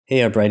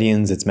Hey,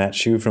 Uprightians, it's Matt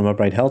Shu from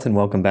Upright Health, and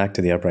welcome back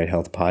to the Upright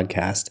Health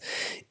Podcast.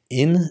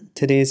 In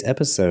today's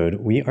episode,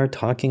 we are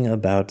talking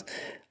about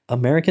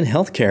American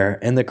healthcare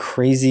and the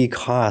crazy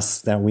costs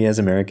that we as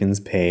Americans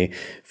pay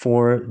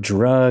for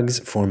drugs,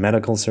 for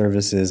medical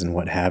services, and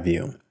what have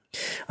you.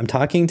 I'm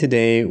talking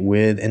today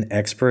with an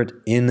expert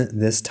in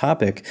this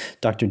topic,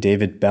 Dr.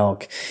 David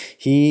Belk.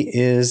 He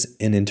is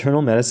an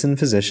internal medicine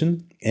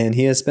physician, and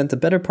he has spent the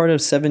better part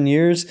of 7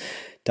 years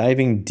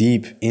diving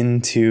deep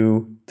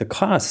into the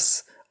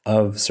costs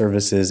of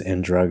services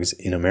and drugs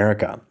in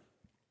America.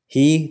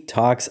 He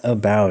talks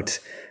about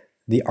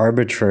the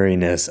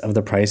arbitrariness of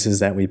the prices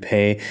that we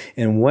pay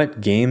and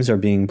what games are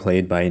being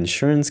played by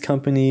insurance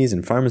companies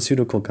and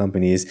pharmaceutical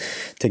companies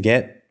to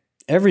get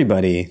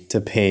everybody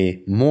to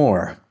pay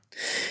more.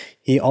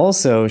 He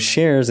also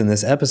shares in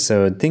this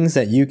episode things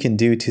that you can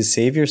do to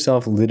save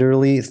yourself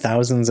literally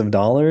thousands of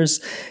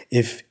dollars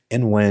if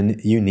and when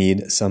you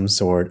need some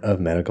sort of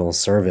medical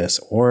service,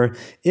 or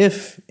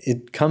if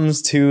it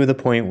comes to the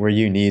point where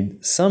you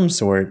need some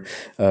sort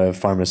of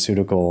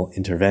pharmaceutical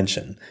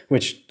intervention,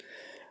 which,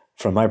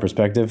 from my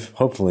perspective,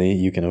 hopefully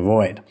you can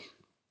avoid.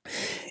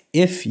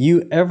 If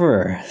you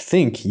ever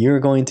think you're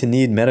going to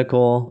need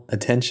medical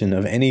attention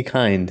of any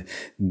kind,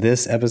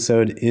 this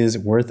episode is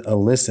worth a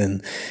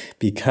listen,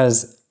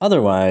 because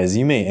otherwise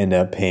you may end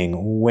up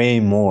paying way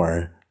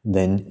more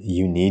than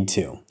you need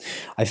to.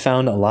 I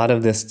found a lot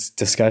of this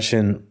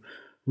discussion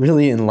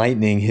really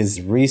enlightening.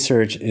 His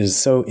research is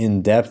so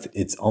in-depth,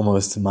 it's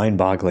almost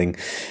mind-boggling.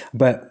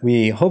 But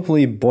we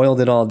hopefully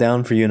boiled it all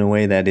down for you in a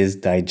way that is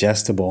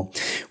digestible.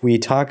 We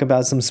talk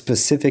about some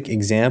specific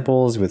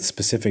examples with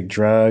specific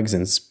drugs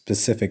and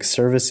specific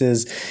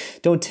services.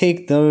 Don't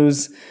take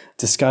those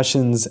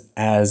discussions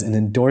as an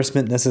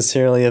endorsement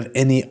necessarily of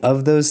any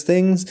of those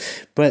things,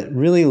 but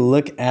really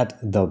look at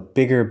the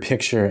bigger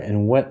picture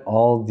and what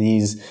all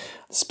these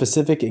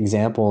specific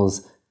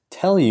examples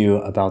tell you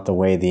about the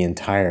way the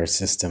entire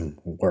system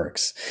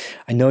works.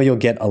 I know you'll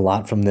get a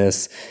lot from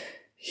this.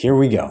 Here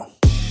we go.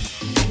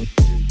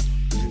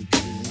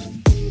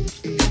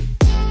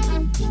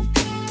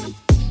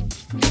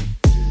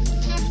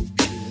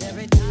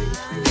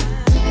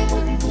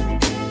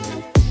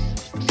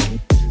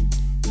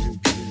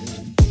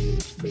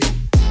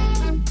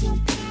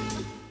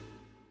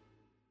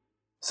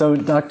 So,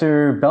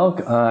 Dr.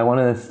 Belk, I want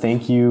to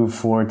thank you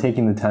for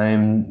taking the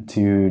time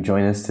to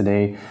join us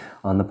today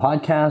on the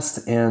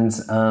podcast. And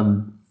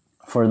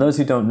for those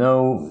who don't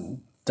know,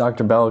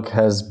 Dr. Belk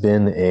has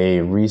been a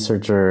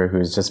researcher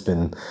who's just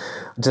been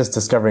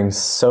discovering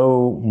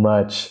so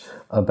much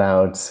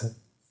about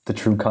the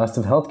true cost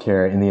of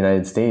healthcare in the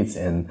United States,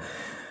 and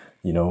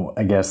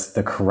I guess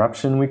the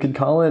corruption, we could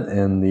call it,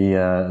 and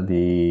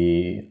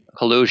the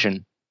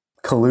collusion,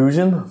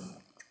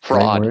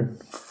 fraud.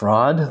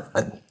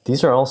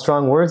 These are all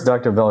strong words,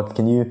 Dr. Belk.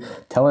 Can you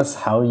tell us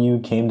how you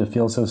came to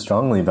feel so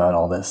strongly about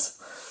all this?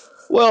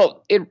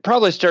 Well, it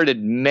probably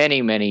started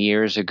many, many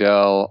years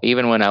ago.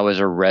 Even when I was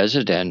a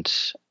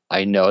resident,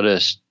 I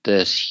noticed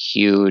this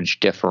huge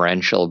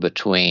differential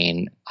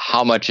between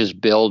how much is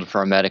billed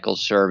for a medical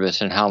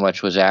service and how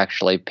much was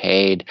actually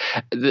paid.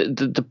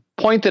 The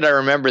point that I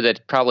remember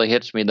that probably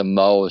hits me the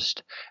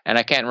most, and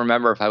I can't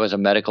remember if I was a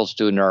medical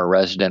student or a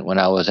resident when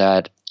I was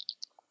at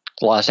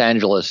Los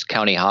Angeles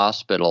County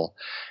Hospital.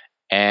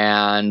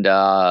 And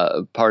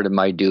part of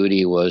my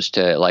duty was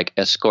to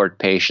escort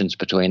patients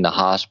between the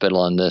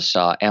hospital and this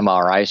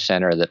MRI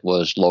center that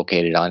was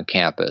located on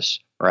campus,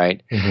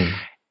 right? Mm-hmm.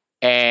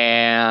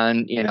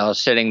 And,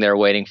 sitting there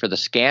waiting for the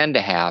scan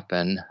to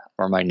happen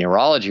or my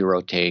neurology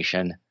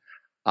rotation,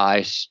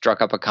 I struck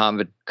up a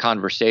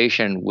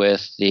conversation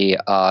with the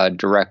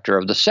director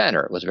of the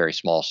center. It was a very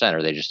small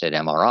center. They just did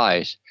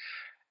MRIs.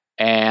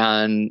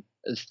 And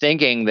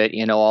thinking that,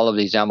 all of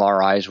these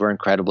MRIs were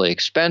incredibly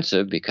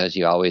expensive, because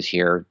you always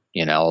hear,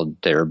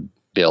 their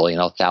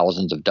bill,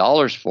 thousands of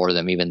dollars for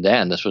them. Even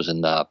then, this was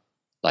in the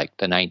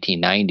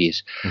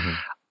 1990s. Mm-hmm.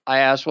 I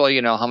asked, well,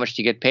 how much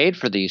do you get paid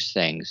for these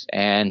things?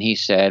 And he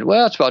said,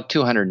 well, it's about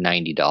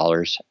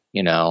 $290.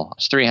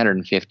 It's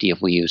 $350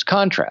 if we use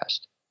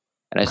contrast.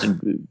 And I said,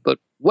 but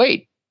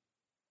wait,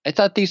 I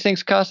thought these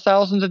things cost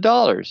thousands of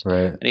dollars.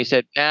 Right. And he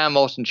said,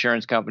 most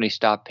insurance companies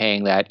stopped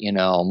paying that,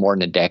 more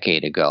than a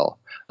decade ago.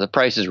 The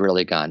price has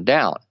really gone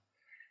down.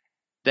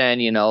 Then,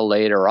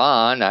 later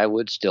on, I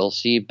would still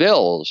see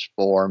bills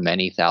for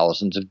many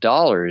thousands of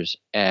dollars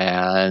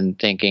and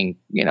thinking,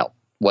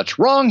 what's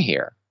wrong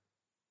here?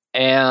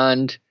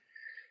 And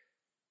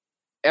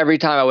every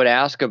time I would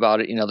ask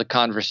about it, the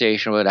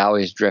conversation would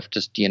always drift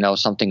to,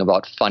 something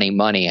about funny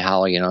money,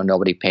 how,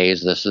 nobody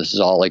pays this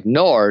is all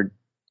ignored.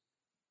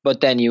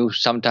 But then you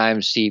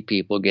sometimes see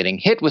people getting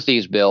hit with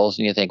these bills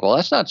and you think, well,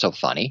 that's not so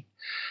funny.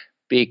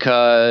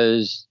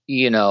 Because,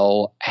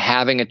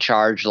 having a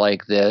charge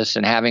like this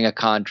and having a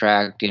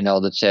contract,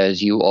 that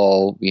says you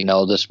owe,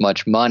 this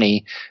much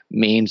money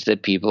means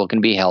that people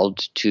can be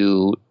held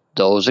to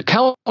those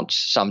accounts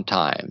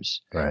sometimes,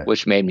 right.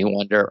 Which made me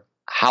wonder,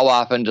 how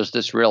often does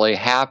this really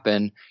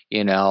happen?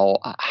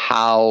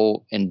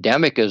 How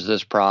endemic is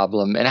this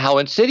problem and how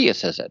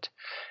insidious is it?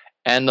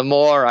 And the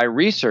more I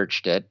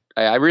researched it,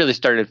 I really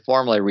started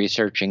formally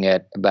researching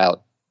it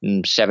about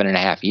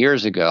 7.5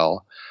 years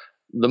ago.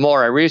 The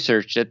more I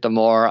researched it, the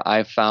more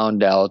I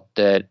found out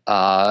that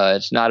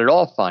it's not at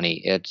all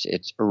funny.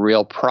 It's a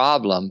real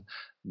problem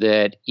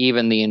that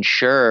even the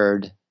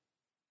insured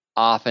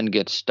often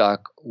get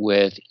stuck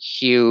with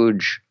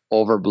huge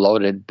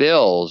overbloated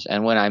bills.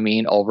 And when I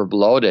mean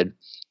overbloated,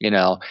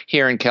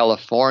 here in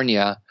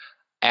California,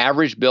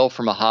 average bill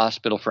from a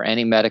hospital for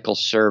any medical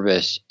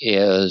service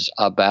is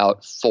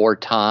about 4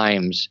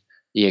 times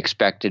the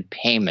expected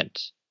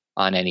payment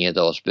on any of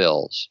those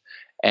bills.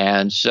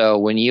 And so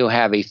when you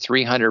have a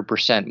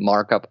 300%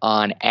 markup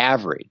on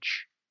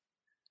average,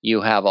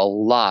 you have a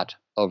lot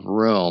of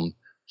room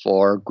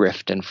for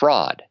grift and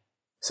fraud.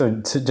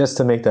 So just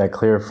to make that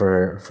clear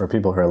for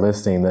people who are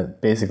listening,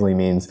 that basically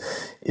means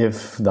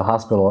if the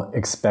hospital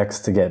expects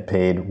to get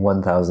paid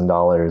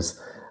 $1,000,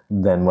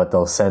 then what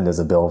they'll send is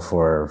a bill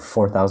for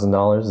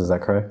 $4,000. Is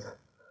that correct?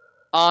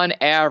 On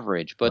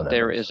average, but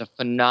there is a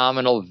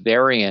phenomenal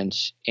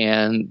variance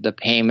in the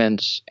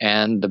payments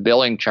and the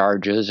billing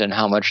charges and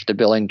how much the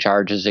billing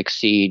charges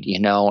exceed,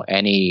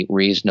 any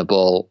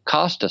reasonable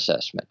cost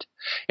assessment.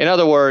 In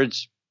other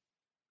words,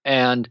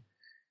 and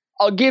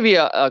I'll give you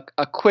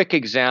a quick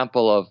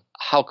example of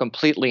how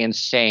completely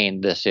insane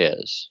this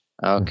is.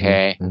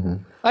 Okay. Mm-hmm.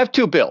 I have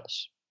 2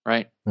 bills,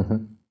 right?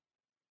 Mm-hmm.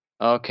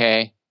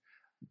 Okay.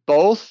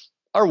 Both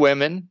are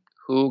women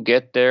who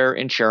get their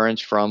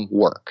insurance from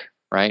work,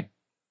 right?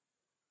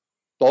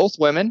 Both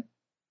women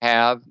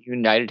have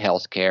United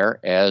Healthcare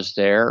as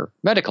their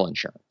medical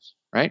insurance,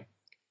 right?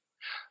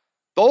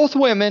 Both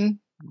women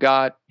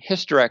got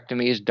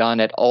hysterectomies done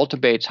at Alta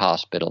Bates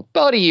Hospital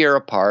about a year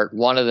apart.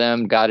 One of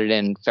them got it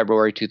in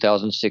February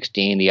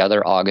 2016, the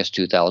other August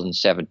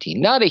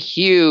 2017. Not a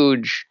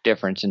huge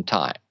difference in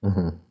time.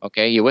 Mm-hmm.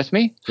 Okay, you with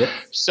me? Yep.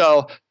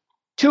 So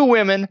 2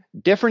 women,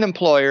 different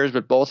employers,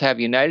 but both have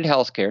United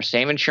Healthcare,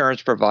 same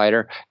insurance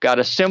provider, got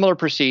a similar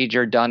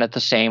procedure done at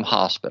the same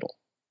hospital.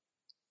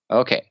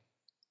 Okay.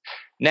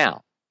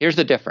 Now, here's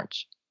the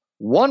difference.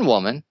 One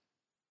woman,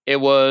 it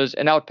was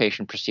an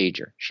outpatient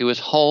procedure. She was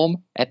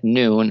home at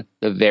noon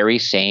the very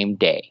same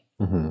day,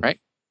 right?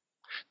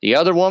 The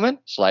other woman,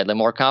 slightly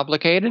more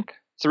complicated,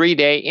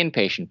 3-day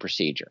inpatient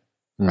procedure,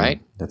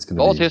 right? That's gonna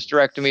Both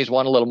hysterectomies,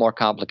 one a little more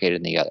complicated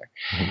than the other.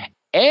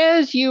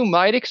 As you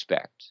might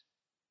expect,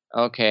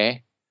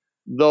 okay,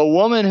 the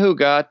woman who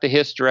got the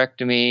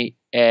hysterectomy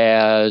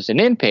as an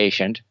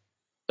inpatient,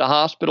 the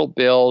hospital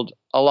billed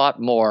a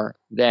lot more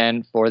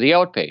than for the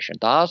outpatient.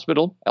 The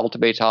hospital, Alta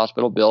Bates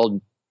Hospital,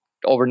 billed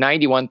over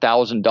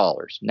 $91,000.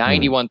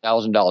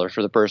 $91,000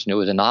 for the person who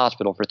was in the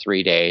hospital for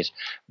 3 days,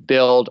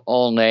 billed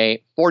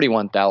only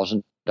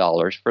 $41,000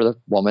 for the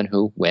woman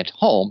who went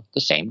home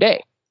the same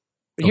day.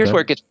 But here's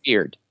where it gets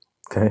weird.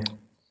 Okay.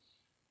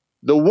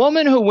 The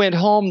woman who went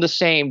home the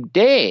same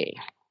day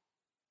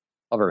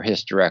of her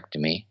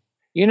hysterectomy,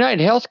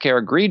 United Healthcare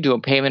agreed to a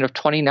payment of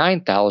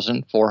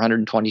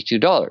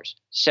 $29,422,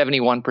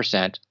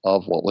 71%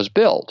 of what was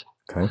billed.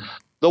 Okay.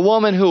 The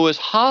woman who was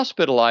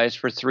hospitalized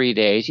for 3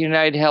 days,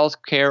 United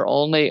Healthcare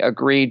only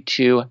agreed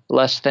to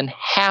less than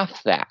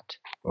half that.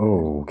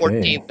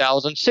 Okay.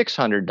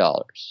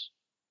 $14,600.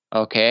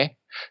 Okay.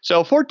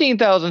 So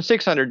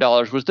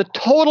 $14,600 was the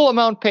total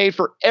amount paid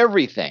for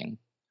everything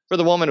for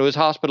the woman who was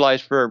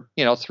hospitalized for,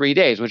 3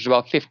 days, which is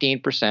about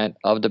 15%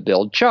 of the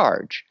billed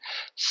charge.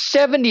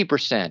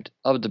 70%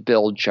 of the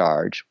billed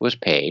charge was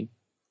paid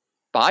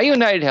by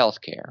United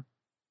Healthcare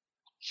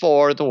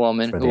for the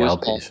woman who was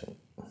outpatient. Home.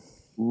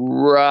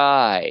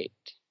 Right.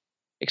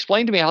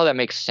 Explain to me how that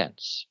makes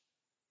sense.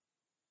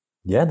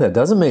 Yeah, that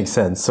doesn't make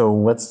sense. So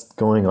what's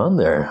going on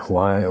there?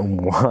 Why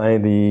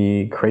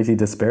the crazy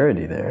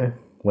disparity there?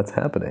 What's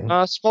happening?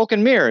 Smoke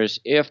and mirrors.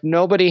 If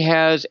nobody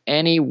has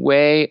any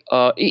way,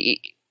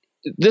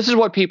 this is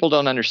what people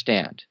don't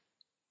understand.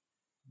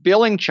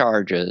 Billing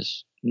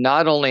charges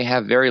not only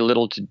have very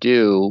little to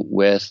do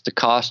with the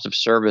cost of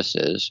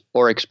services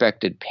or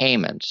expected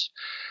payments.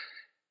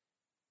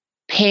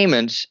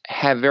 Payments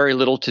have very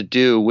little to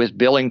do with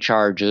billing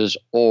charges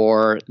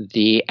or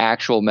the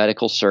actual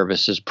medical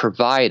services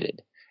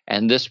provided.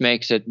 And this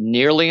makes it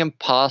nearly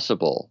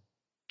impossible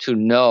to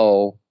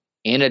know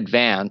in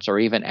advance or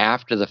even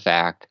after the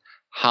fact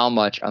how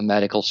much a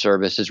medical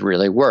service is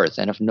really worth.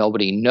 And if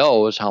nobody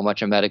knows how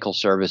much a medical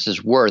service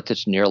is worth,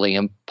 it's nearly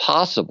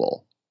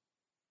impossible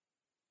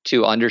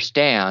to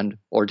understand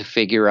or to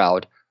figure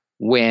out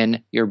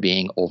when you're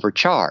being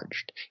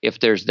overcharged. If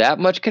there's that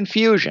much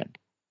confusion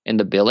in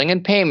the billing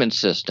and payment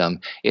system,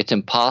 it's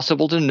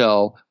impossible to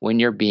know when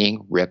you're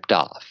being ripped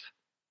off.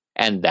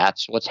 And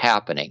that's what's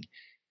happening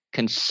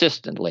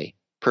consistently,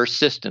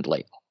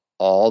 persistently,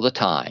 all the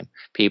time.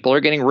 People are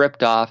getting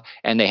ripped off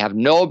and they have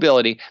no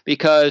ability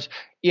because,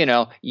 you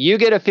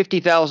get a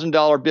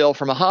 $50,000 bill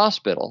from a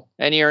hospital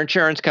and your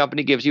insurance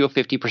company gives you a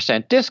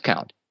 50%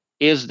 discount.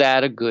 Is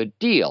that a good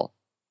deal?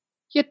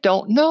 You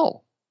don't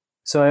know.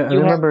 So I You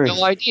have remember,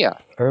 no idea.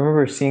 I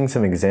remember seeing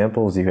some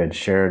examples you had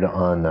shared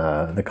on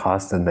the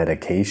cost of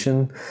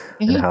medication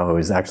and Mm-hmm. how it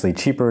was actually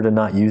cheaper to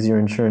not use your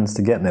insurance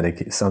to get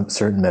some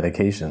certain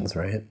medications,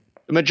 right?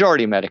 The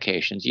majority of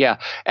medications, yeah.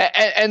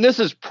 And this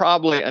is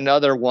probably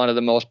another one of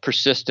the most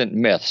persistent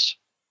myths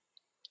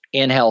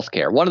in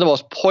healthcare, one of the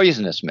most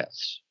poisonous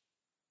myths.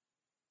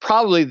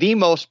 Probably the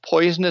most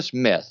poisonous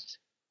myth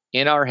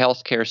in our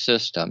healthcare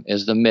system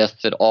is the myth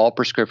that all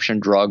prescription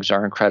drugs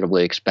are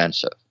incredibly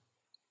expensive.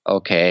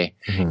 Okay.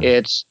 Mm-hmm.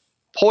 It's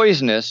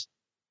poisonous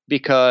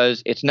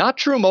because it's not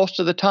true most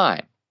of the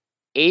time.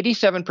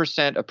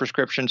 87% of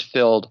prescriptions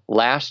filled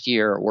last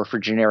year were for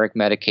generic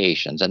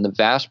medications, and the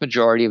vast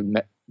majority of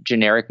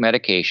generic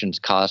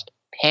medications cost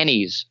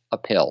pennies a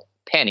pill.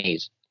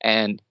 Pennies.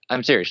 And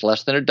I'm serious,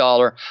 less than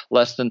 $1,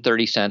 less than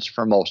 30 cents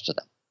for most of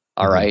them.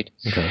 All Mm-hmm. right.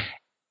 Okay.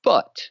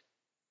 But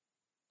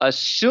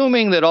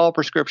assuming that all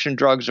prescription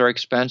drugs are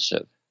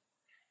expensive,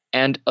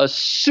 and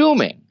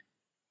assuming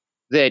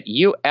that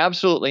you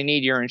absolutely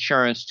need your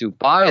insurance to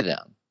buy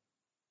them,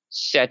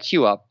 sets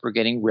you up for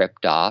getting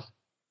ripped off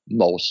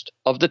most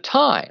of the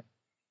time.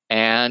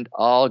 And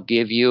I'll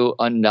give you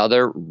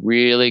another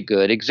really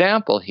good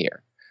example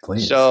here.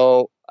 Please.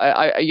 So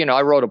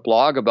I wrote a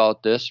blog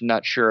about this. I'm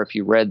not sure if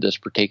you read this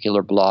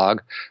particular blog,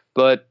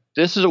 but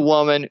this is a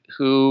woman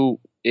who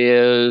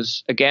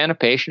is, again, a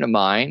patient of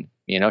mine.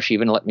 She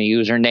even let me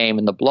use her name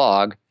in the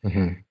blog.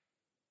 Mm-hmm.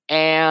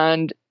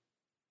 And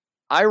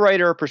I write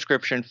her a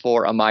prescription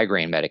for a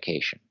migraine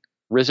medication.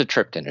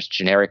 Rizatriptan. It's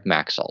generic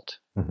Maxalt.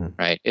 Mm-hmm.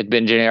 Right? It'd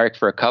been generic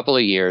for a couple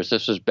of years.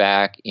 This was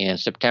back in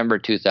September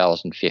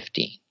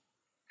 2015.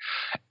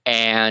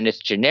 And it's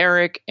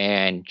generic,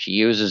 and she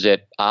uses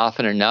it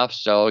often enough.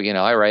 So,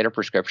 I write a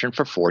prescription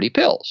for 40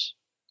 pills.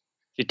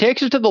 She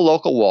takes it to the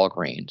local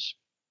Walgreens.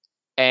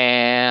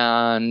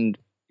 And,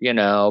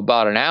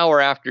 about an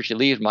hour after she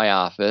leaves my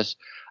office,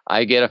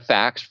 I get a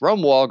fax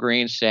from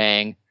Walgreens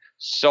saying,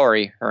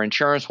 sorry, her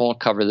insurance won't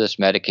cover this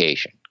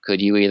medication.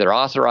 Could you either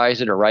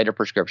authorize it or write a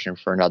prescription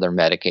for another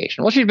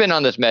medication? Well, she's been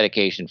on this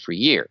medication for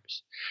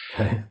years.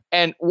 Okay.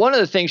 And one of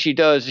the things she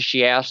does is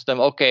she asks them,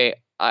 okay,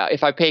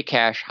 if I pay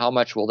cash, how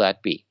much will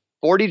that be?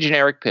 40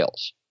 generic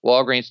pills.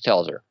 Walgreens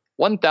tells her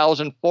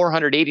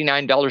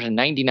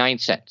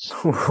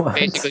 $1,489.99.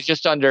 Basically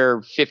just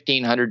under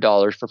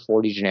 $1,500 for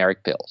 40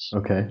 generic pills.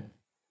 Okay.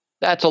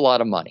 That's a lot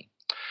of money.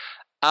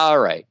 All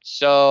right.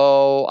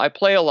 So I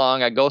play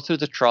along. I go through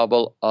the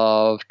trouble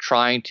of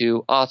trying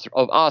to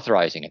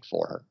authorizing it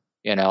for her.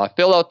 I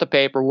fill out the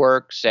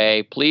paperwork,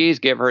 say, please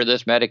give her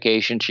this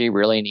medication. She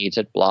really needs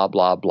it, blah,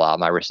 blah, blah.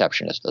 My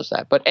receptionist does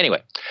that. But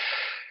anyway,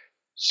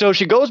 so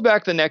she goes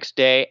back the next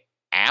day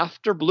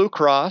after Blue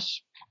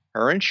Cross.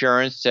 Her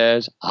insurance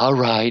says, all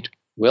right,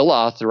 we'll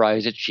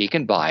authorize it. She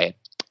can buy it.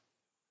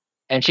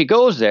 And she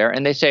goes there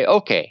and they say,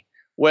 okay,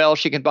 well,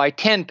 she can buy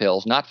 10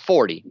 pills, not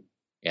 40.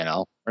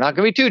 We're not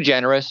going to be too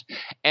generous.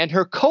 And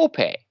her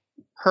copay,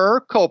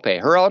 her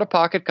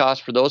out-of-pocket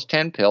cost for those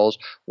 10 pills,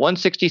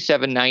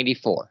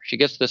 $167.94. She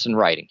gets this in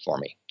writing for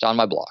me. It's on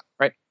my blog,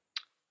 right?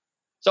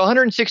 So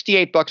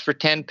 $168 for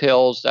 10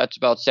 pills. That's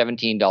about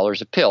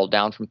 $17 a pill,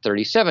 down from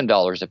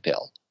 $37 a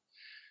pill.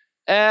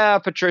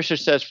 Patricia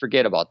says,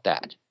 forget about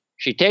that.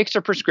 She takes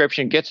her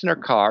prescription, gets in her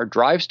car,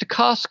 drives to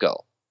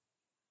Costco,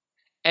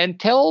 and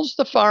tells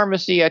the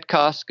pharmacy at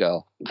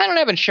Costco, I don't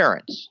have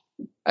insurance.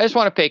 I just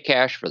want to pay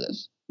cash for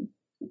this.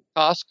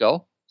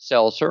 Costco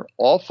sells her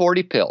all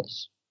 40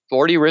 pills,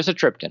 40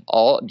 rizatriptan,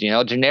 all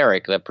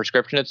generic. The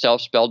prescription itself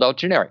spelled out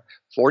generic.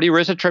 40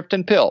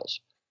 rizatriptan pills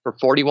for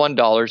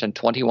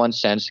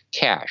 $41.21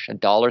 cash,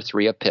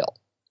 $1.03 a pill.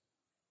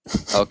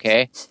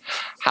 Okay,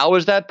 how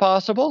is that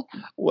possible?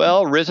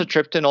 Well,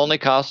 rizatriptan only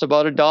costs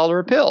about $1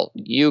 a pill.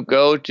 You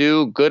go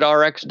to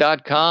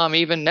GoodRx.com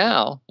even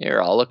now.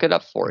 Here, I'll look it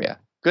up for you.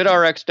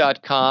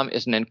 GoodRx.com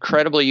is an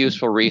incredibly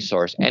useful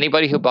resource.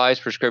 Anybody who buys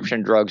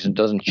prescription drugs and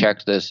doesn't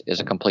check this is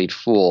a complete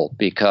fool,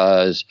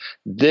 because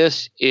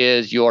this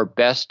is your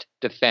best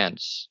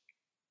defense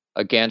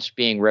against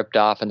being ripped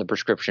off in the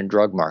prescription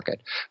drug market.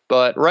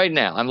 But right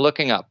now, I'm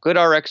looking up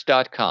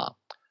GoodRx.com.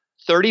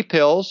 30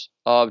 pills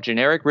of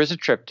generic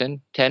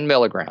rizatriptan, 10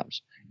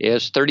 milligrams,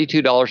 is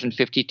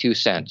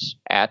 $32.52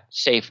 at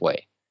Safeway,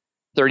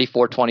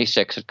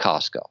 $34.26 at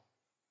Costco.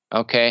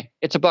 Okay,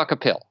 it's $1 a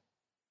pill.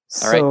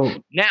 All right.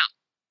 Now,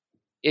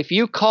 if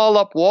you call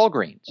up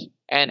Walgreens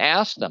and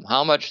ask them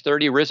how much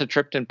 30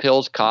 rizatriptan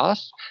pills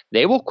cost,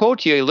 they will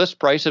quote you a list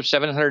price of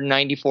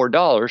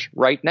 $794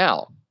 right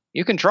now.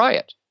 You can try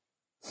it.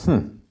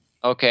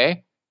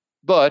 Okay.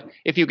 But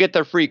if you get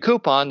their free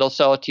coupon, they'll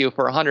sell it to you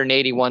for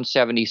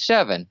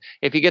 $181.77.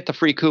 If you get the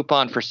free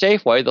coupon for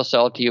Safeway, they'll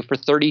sell it to you for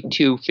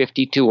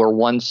 $32.52 or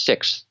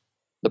 1/6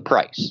 the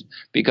price,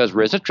 because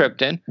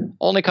rizatriptan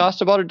only costs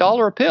about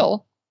 $1 a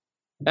pill.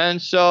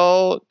 And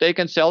so they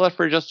can sell it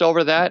for just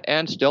over that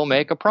and still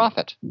make a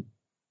profit.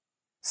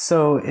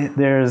 So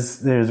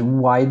there's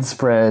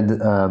widespread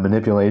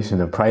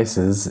manipulation of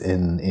prices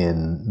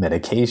in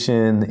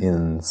medication,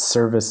 in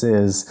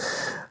services.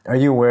 Are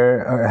you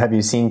aware, or have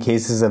you seen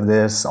cases of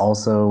this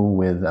also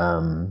with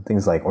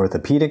things like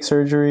orthopedic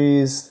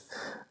surgeries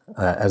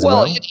as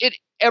well?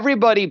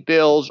 Everybody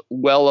bills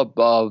well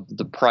above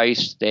the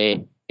price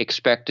they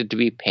expected to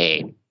be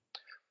paid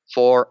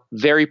for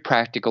very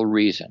practical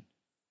reason.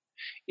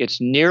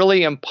 It's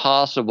nearly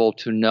impossible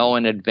to know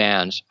in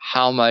advance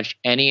how much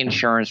any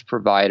insurance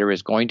provider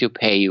is going to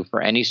pay you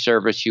for any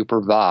service you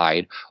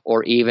provide,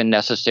 or even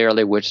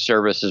necessarily which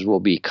services will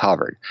be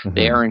covered. Mm-hmm.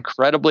 They are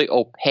incredibly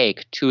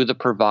opaque to the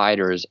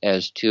providers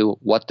as to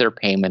what their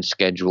payment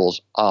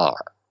schedules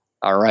are.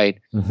 All right.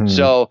 Mm-hmm.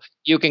 So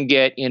you can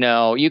get,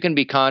 you can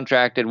be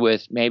contracted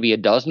with maybe a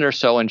dozen or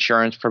so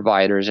insurance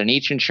providers, and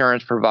each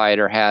insurance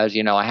provider has,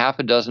 a half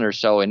a dozen or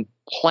so in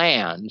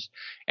plans.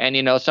 And,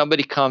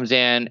 somebody comes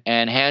in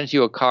and hands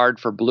you a card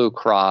for Blue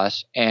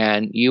Cross,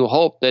 and you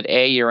hope that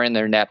A, you're in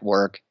their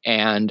network,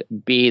 and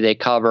B, they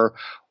cover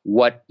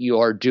what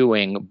you're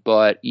doing.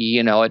 But,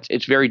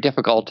 it's very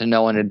difficult to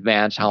know in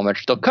advance how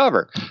much they'll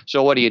cover.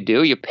 So what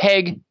do? You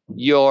peg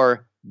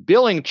your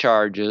billing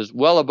charges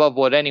well above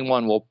what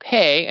anyone will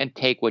pay and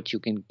take what you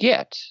can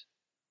get.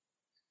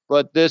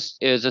 But this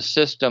is a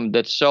system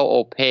that's so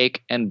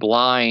opaque and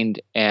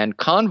blind and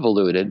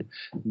convoluted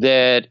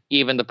that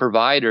even the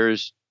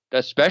providers,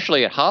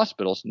 especially at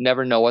hospitals,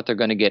 never know what they're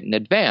going to get in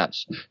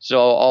advance. So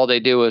all they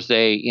do is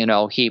they,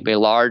 heap a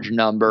large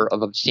number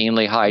of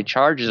obscenely high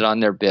charges on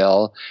their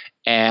bill,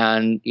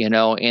 and,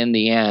 in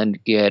the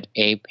end get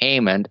a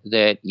payment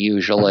that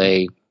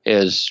usually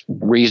is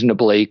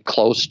reasonably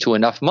close to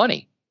enough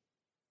money.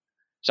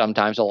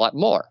 Sometimes a lot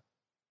more.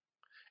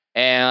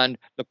 And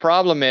the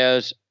problem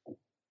is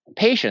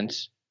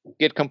patients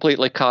get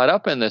completely caught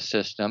up in this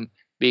system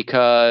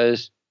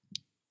because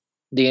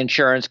the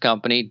insurance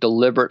company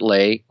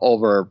deliberately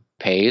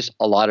overpays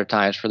a lot of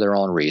times for their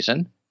own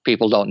reason.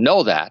 People don't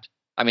know that.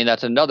 I mean,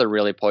 that's another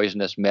really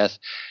poisonous myth,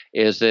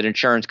 is that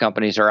insurance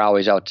companies are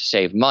always out to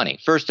save money.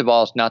 First of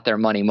all, it's not their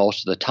money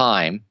most of the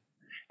time.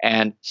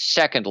 And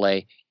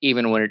secondly,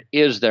 even when it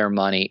is their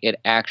money, it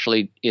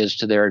actually is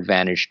to their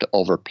advantage to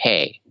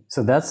overpay.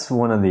 So that's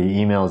one of the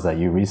emails that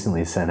you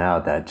recently sent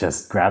out that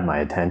just grabbed my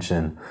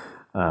attention,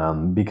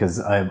 because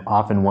I've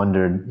often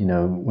wondered,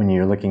 when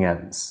you're looking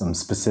at some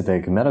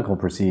specific medical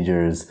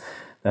procedures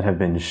that have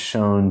been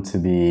shown to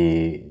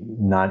be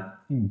not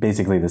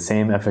basically the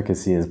same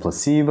efficacy as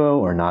placebo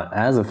or not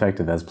as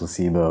effective as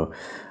placebo,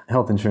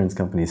 health insurance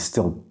companies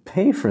still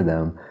pay for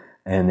them.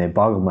 And it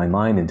boggled my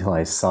mind until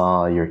I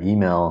saw your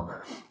email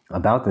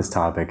about this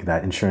topic,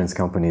 that insurance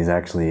companies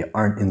actually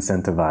aren't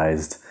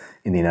incentivized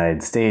in the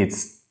United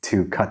States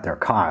to cut their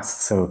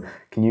costs. So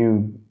can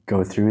you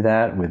go through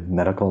that with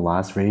medical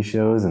loss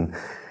ratios and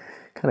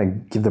kind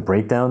of give the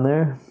breakdown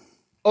there?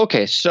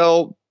 Okay,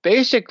 so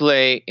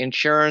basically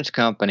insurance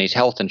companies,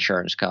 health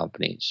insurance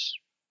companies,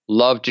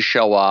 love to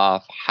show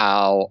off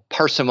how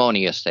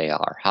parsimonious they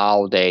are,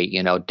 how they,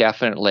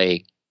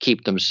 definitely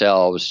keep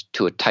themselves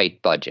to a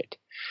tight budget.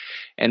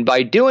 And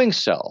by doing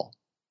so,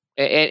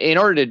 in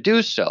order to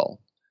do so,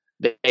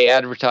 they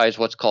advertise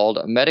what's called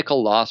a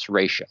medical loss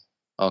ratio.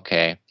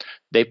 Okay,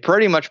 they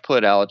pretty much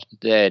put out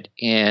that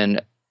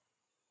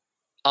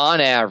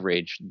on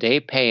average, they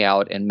pay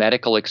out in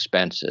medical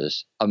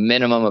expenses a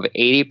minimum of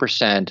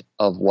 80%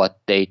 of what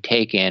they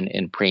take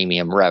in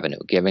premium revenue,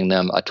 giving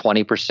them a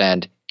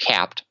 20%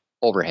 capped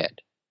overhead.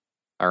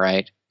 All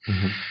right.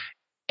 Mm-hmm.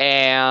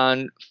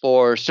 And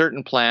for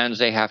certain plans,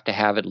 they have to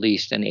have at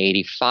least an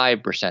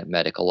 85%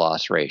 medical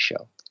loss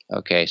ratio.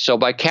 Okay, so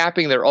by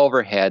capping their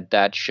overhead,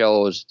 that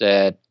shows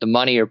that the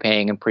money you're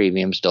paying in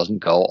premiums doesn't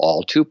go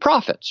all to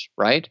profits,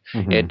 right?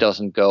 Mm-hmm. It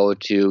doesn't go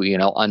to,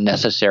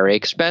 unnecessary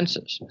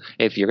expenses.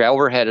 If your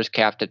overhead is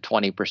capped at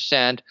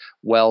 20%,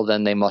 well,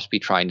 then they must be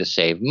trying to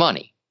save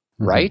money,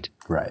 mm-hmm. right?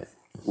 Right.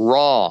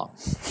 Wrong.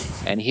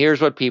 And here's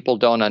what people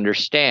don't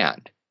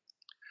understand.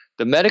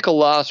 The medical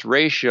loss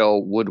ratio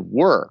would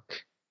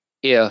work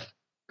if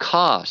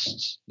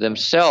costs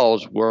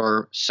themselves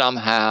were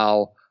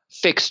somehow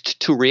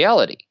fixed to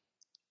reality.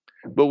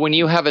 But when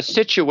you have a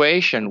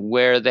situation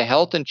where the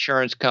health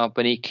insurance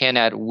company can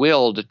at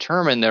will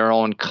determine their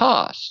own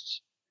costs,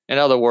 in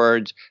other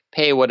words,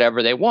 pay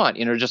whatever they want,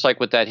 just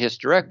like with that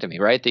hysterectomy,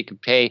 right? They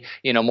could pay,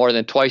 more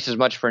than twice as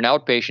much for an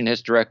outpatient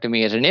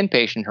hysterectomy as an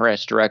inpatient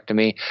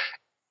hysterectomy.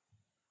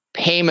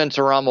 Payments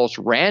are almost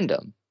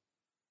random.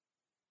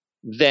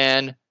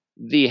 Then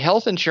the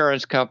health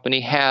insurance company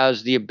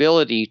has the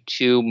ability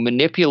to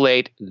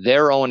manipulate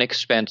their own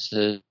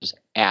expenses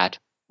at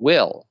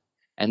will.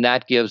 And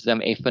that gives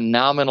them a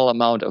phenomenal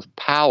amount of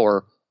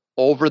power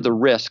over the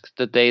risk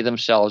that they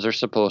themselves are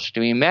supposed to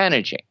be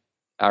managing.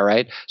 All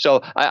right.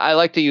 So I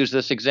like to use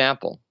this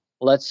example.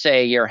 Let's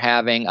say you're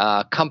having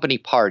a company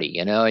party,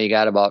 you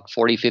got about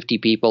 40, 50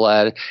 people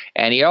at it,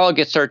 and you all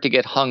start to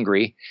get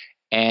hungry,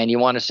 and you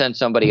want to send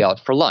somebody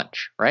out for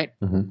lunch, right?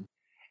 Mm-hmm.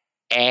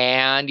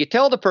 And you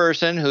tell the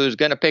person who's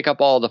going to pick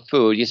up all the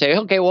food, you say,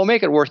 okay, we'll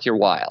make it worth your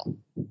while.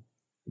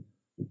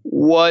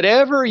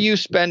 Whatever you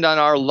spend on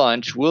our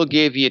lunch, we'll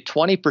give you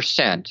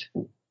 20%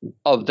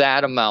 of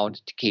that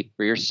amount to keep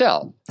for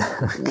yourself.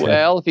 Okay.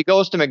 Well, if he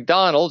goes to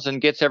McDonald's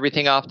and gets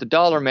everything off the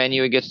dollar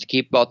menu, he gets to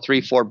keep about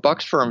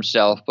 $3-4 for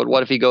himself. But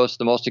what if he goes to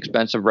the most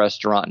expensive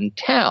restaurant in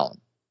town?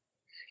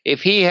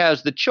 If he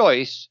has the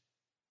choice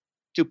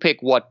to pick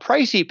what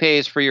price he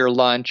pays for your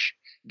lunch,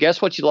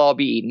 guess what you'll all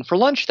be eating for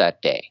lunch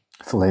that day?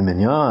 Filet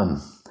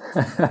mignon.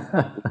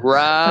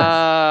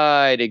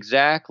 Right,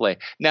 exactly.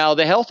 Now,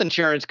 the health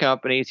insurance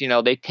companies,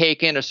 they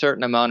take in a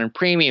certain amount in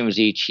premiums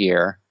each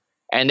year,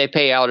 and they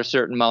pay out a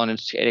certain amount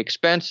in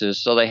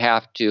expenses, so they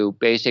have to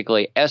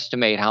basically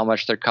estimate how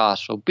much their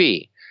costs will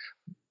be.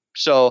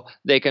 So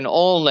they can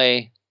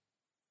only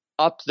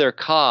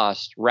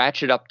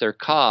ratchet up their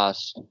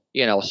costs,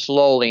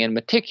 slowly and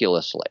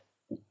meticulously.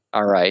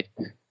 All right.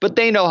 But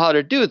they know how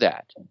to do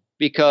that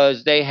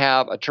because they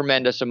have a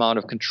tremendous amount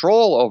of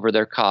control over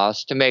their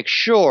costs to make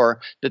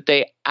sure that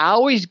they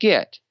always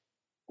get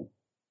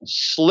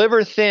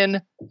sliver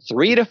thin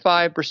 3 to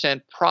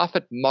 5%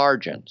 profit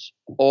margins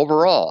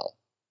overall,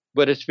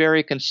 but it's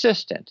very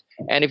consistent.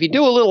 And if you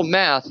do a little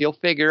math, you'll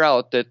figure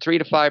out that 3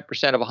 to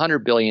 5% of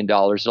 $100 billion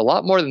is a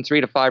lot more than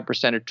 3 to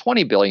 5% of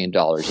 $20 billion.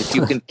 If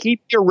you can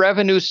keep your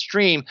revenue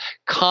stream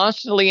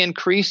constantly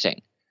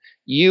increasing,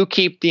 you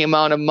keep the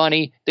amount of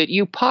money that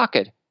you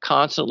pocket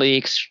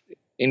constantly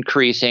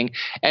increasing,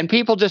 and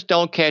people just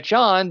don't catch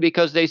on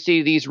because they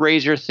see these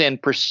razor thin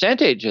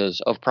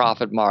percentages of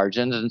profit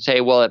margins and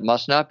say, well, it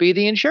must not be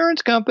the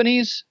insurance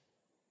companies.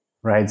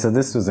 Right. So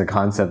this was a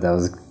concept that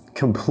was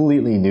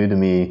completely new to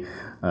me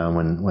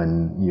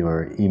when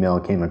your email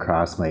came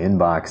across my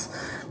inbox,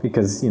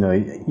 because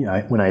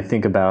when I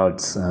think about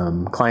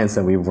clients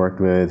that we've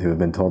worked with who have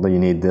been told that you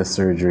need this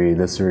surgery,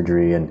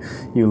 and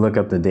you look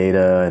up the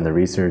data and the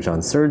research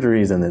on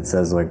surgeries, and it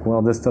says like,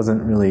 well, this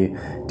doesn't really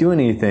do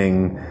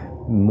anything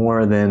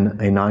more than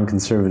a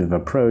non-conservative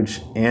approach,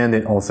 and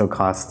it also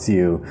costs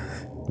you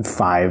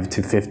 $5,000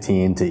 to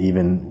 $15,000 to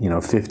even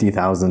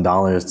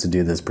 $50,000 to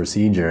do this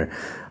procedure.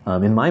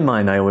 In my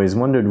mind, I always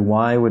wondered,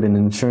 why would an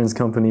insurance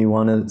company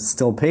want to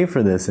still pay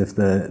for this if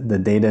the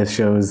data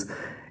shows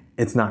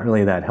it's not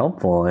really that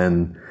helpful?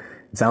 And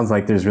it sounds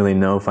like there's really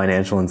no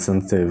financial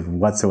incentive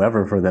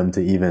whatsoever for them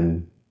to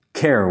even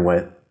care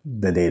what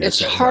the data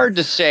says. It's hard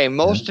to say.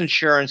 Most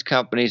insurance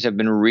companies have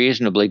been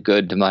reasonably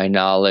good, to my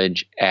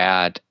knowledge,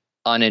 at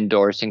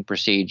unendorsing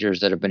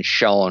procedures that have been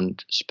shown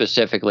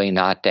specifically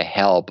not to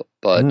help,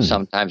 but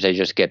sometimes they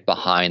just get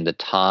behind the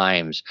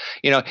times.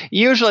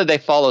 Usually they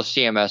follow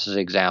CMS's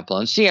example,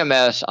 and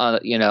CMS,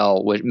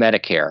 with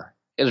Medicare,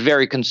 is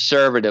very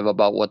conservative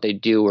about what they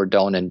do or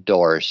don't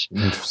endorse.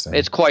 Interesting.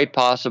 It's quite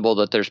possible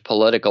that there's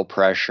political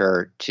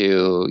pressure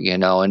to,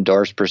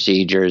 endorse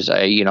procedures.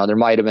 There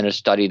might have been a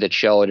study that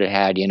showed it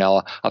had,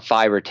 a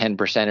 5 or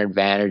 10%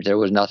 advantage. There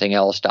was nothing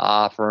else to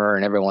offer,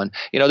 and everyone,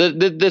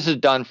 this is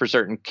done for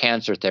certain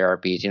cancer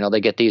therapies.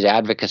 They get these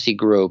advocacy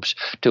groups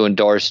to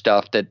endorse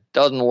stuff that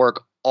doesn't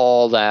work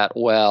all that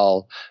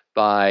well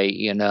by,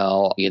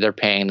 either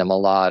paying them a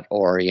lot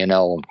or,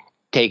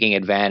 taking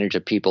advantage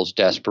of people's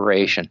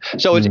desperation.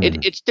 So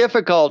it's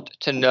difficult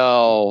to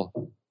know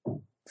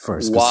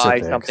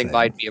why something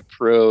might be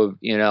approved,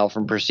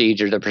 from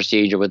procedure to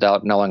procedure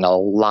without knowing a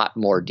lot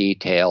more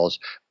details.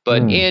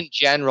 But in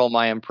general,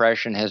 my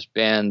impression has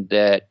been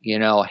that,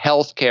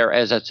 healthcare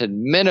as it's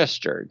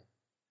administered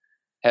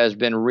has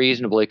been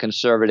reasonably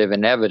conservative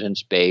and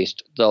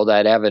evidence-based, though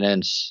that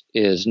evidence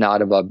is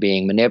not above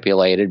being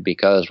manipulated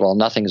because, well,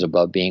 nothing's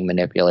above being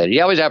manipulated.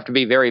 You always have to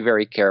be very,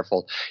 very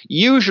careful.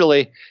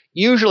 Usually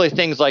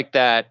things like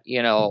that,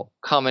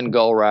 come and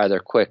go rather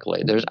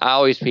quickly. There's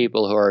always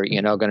people who are,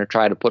 going to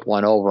try to put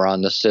one over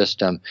on the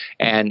system.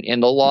 And in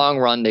the long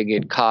run, they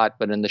get caught,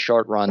 but in the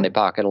short run, they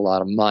pocket a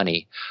lot of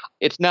money.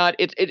 It's not,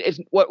 it's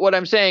what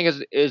I'm saying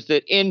is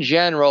that in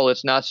general,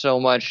 it's not so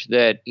much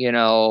that,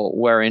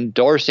 we're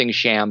endorsing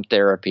sham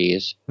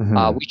therapies.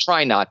 We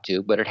try not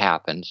to, but it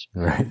happens.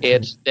 Right.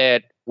 It's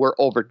that we're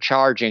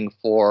overcharging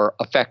for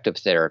effective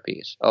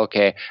therapies.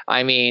 Okay.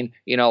 I mean,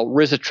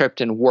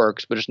 rizatriptan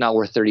works, but it's not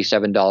worth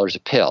 $37 a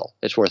pill.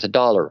 It's worth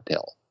 $1 a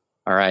pill.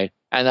 All right.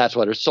 And that's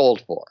what it's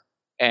sold for.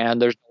 And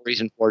there's no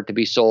reason for it to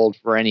be sold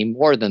for any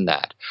more than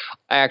that.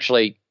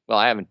 Actually,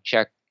 I haven't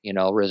checked,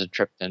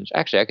 rizatriptans.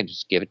 Actually, I can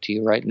just give it to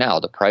you right now.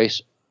 The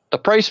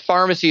price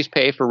pharmacies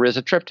pay for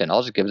rizatriptan.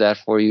 I'll just give that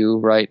for you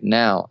right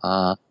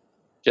now.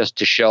 Just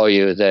to show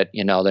you that,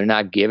 they're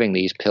not giving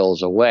these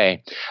pills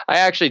away. I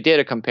actually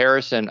did a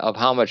comparison of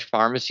how much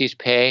pharmacies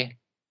pay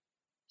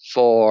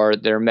for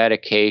their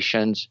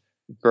medications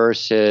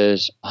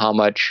versus how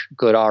much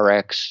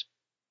GoodRx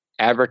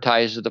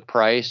advertises the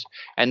price.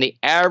 And the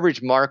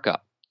average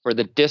markup for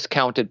the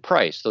discounted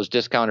price, those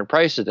discounted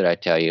prices that I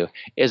tell you,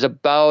 is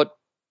about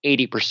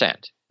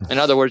 80%. In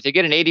other words, they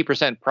get an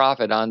 80%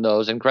 profit on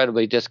those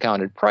incredibly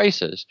discounted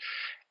prices.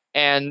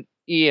 And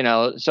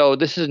so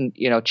this isn't,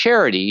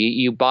 charity.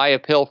 You buy a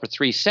pill for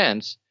 3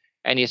 cents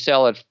and you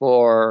sell it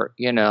for,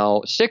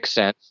 6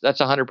 cents. That's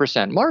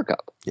 100%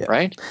 markup,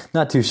 right?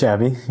 Not too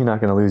shabby. You're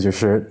not going to lose your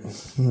shirt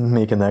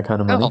making that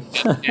kind of money.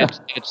 No,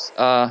 it's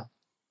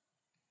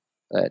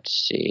let's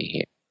see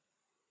here.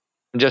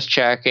 I'm just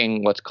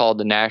checking what's called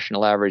the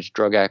national average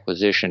drug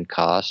acquisition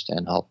cost,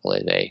 and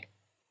hopefully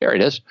there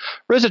it is.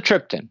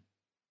 Rizatriptan.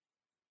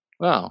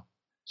 Wow.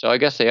 So I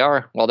guess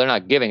they're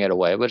not giving it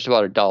away, but it's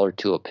about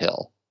 $1.02 a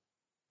pill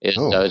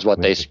is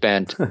what they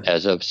spent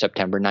as of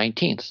September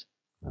 19th.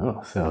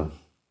 Oh, so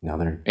now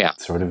they're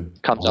sort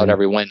of comes out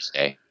every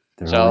Wednesday.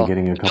 They're only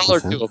getting a couple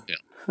cents. $1.02 a pill.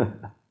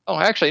 Oh,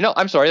 actually, no,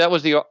 I'm sorry. That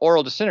was the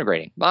oral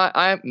disintegrating.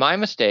 My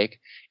mistake.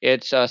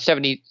 It's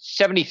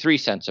 73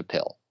 cents a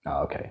pill.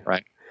 Oh, okay.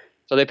 Right.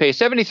 So they pay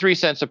 73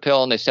 cents a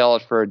pill and they sell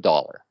it for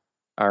 $1.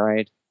 All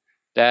right.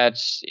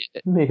 That's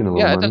making a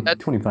little money.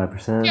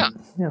 25%.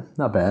 Yeah,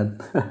 not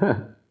bad.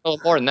 Well,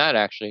 more than that,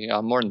 actually.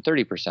 More than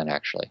 30%,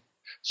 actually.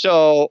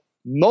 So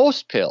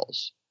most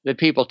pills that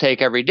people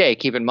take every day,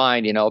 keep in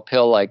mind, a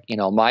pill like,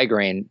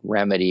 migraine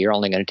remedy, you're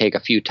only going to take a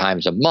few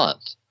times a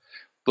month.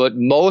 But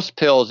most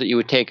pills that you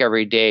would take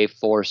every day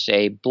for,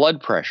 say,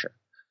 blood pressure.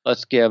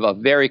 Let's give a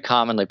very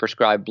commonly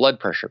prescribed blood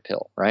pressure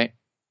pill, right?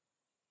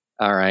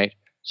 All right.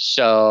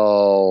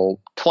 So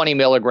 20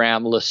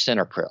 milligram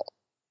lisinopril.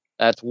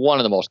 That's one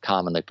of the most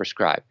commonly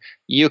prescribed.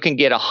 You can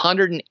get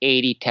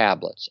 180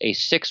 tablets, a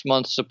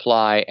 6-month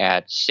supply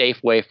at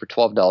Safeway for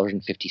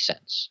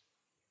 $12.50.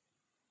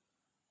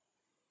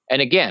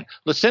 And again,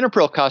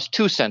 lisinopril costs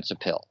 2 cents a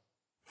pill.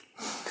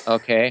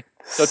 Okay,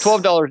 so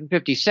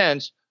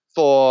 $12.50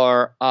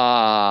 for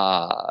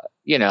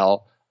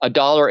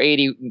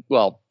 $1.80,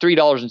 well,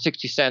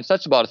 $3.60.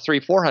 That's about a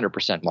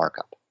 400%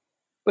 markup.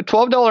 But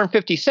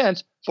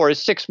 $12.50 for a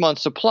 6-month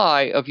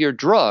supply of your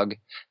drug,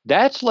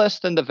 that's less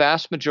than the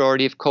vast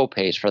majority of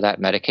copays for that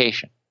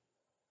medication.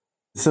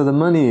 So the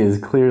money is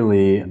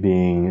clearly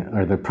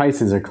the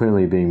prices are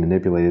clearly being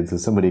manipulated so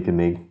somebody can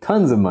make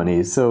tons of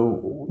money. So,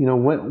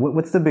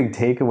 what's the big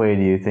takeaway,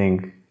 do you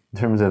think, in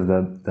terms of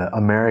the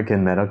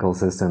American medical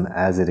system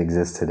as it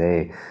exists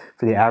today?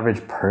 For the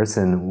average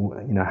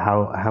person,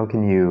 how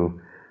can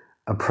you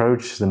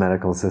approach the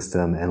medical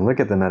system and look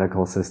at the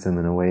medical system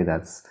in a way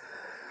that's...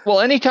 Well,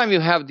 anytime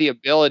you have the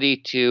ability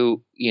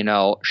to,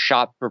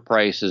 shop for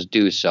prices,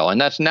 do so.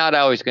 And that's not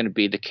always going to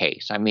be the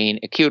case. I mean,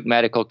 acute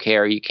medical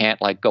care, you can't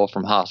go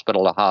from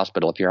hospital to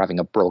hospital if you're having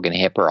a broken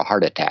hip or a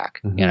heart attack,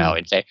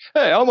 and say,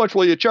 hey, how much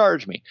will you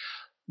charge me?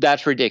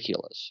 That's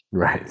ridiculous.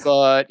 Right.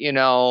 But,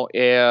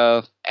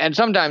 and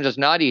sometimes it's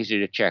not easy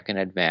to check in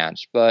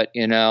advance, but,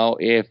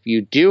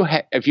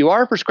 if you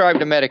are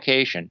prescribed a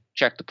medication,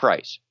 check the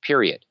price,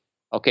 period.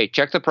 Okay,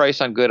 check the price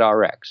on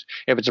GoodRx.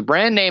 If it's a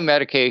brand name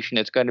medication,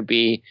 it's going to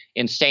be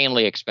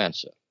insanely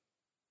expensive.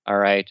 All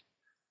right.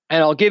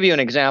 And I'll give you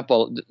an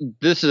example.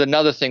 This is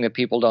another thing that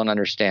people don't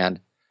understand.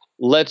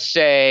 Let's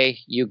say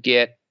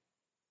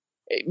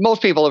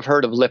most people have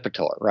heard of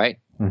Lipitor, right?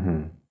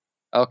 Mm-hmm.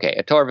 Okay,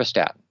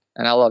 atorvastatin.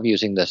 And I love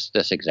using this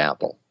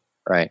example,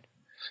 right?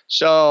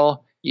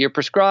 So you're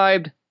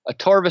prescribed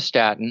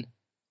atorvastatin,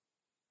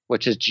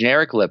 which is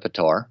generic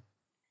Lipitor,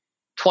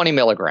 20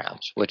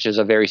 milligrams, which is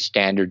a very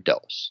standard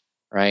dose,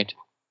 right?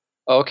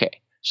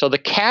 Okay, so the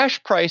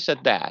cash price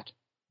at that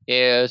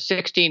is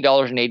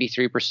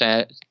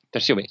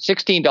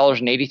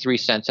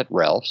 $16.83 at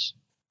Ralph's,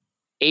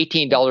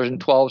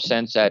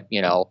 $18.12 at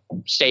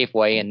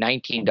Safeway, and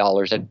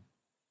 $19 at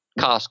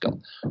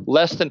Costco.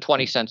 Less than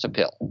 20 cents a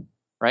pill,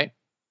 right?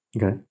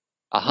 Okay.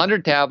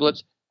 100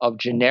 tablets of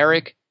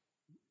generic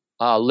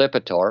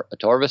Lipitor,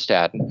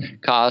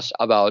 atorvastatin, costs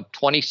about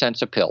 20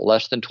 cents a pill,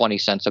 less than 20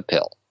 cents a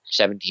pill.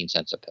 17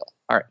 cents a pill.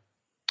 All right.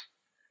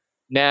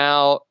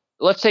 Now,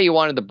 let's say you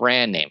wanted the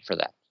brand name for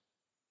that.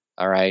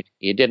 All right.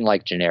 You didn't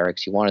like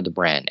generics. You wanted the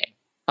brand name.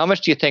 How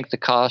much do you think the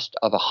cost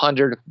of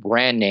 100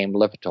 brand name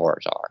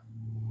Lipitors are?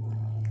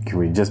 Can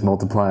we just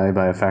multiply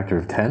by a factor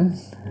of 10?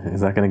 Is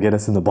that going to get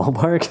us in the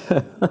ballpark?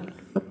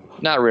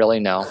 Not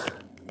really, no.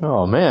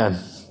 Oh, man.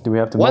 Do we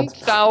have to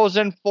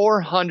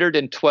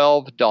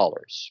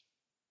 $1,412.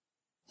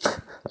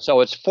 So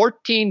it's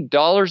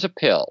 $14 a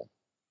pill.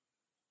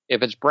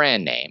 If it's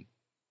brand name,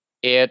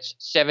 it's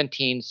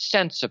 17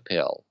 cents a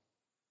pill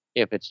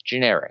if it's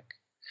generic.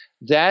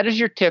 That is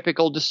your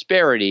typical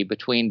disparity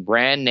between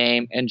brand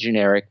name and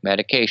generic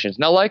medications.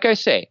 Now, like I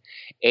say,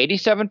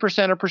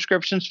 87% of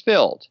prescriptions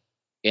filled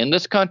in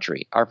this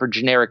country are for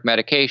generic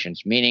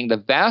medications, meaning the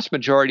vast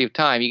majority of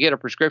time you get a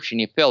prescription,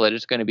 you fill it,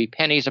 it's going to be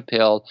pennies a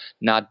pill,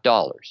 not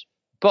dollars.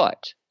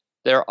 But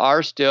there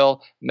are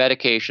still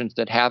medications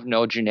that have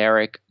no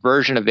generic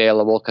version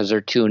available because they're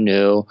too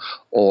new,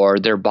 or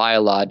they're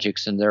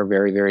biologics, and there are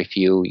very, very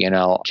few,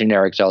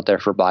 generics out there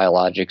for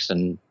biologics,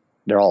 and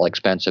they're all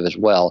expensive as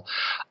well.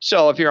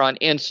 So if you're on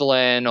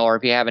insulin, or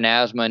if you have an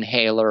asthma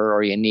inhaler,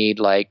 or you need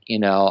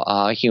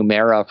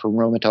Humira for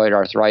rheumatoid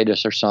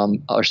arthritis or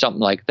something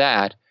like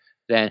that,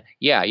 then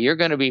yeah, you're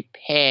going to be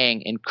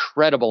paying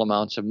incredible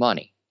amounts of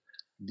money.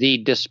 The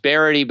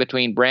disparity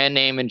between brand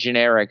name and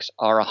generics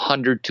are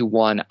 100 to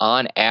 1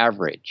 on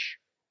average.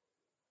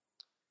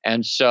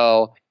 And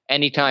so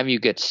anytime you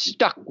get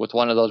stuck with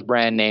one of those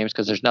brand names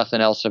because there's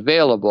nothing else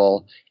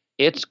available,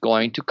 it's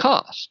going to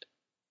cost.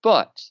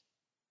 But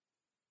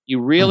You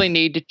really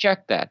need to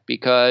check that,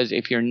 because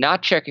if you're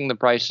not checking the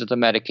prices of the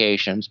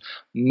medications,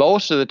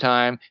 most of the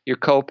time your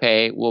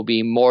copay will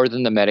be more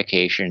than the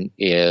medication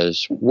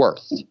is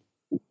worth.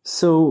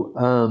 So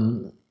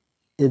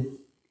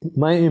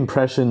my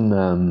impression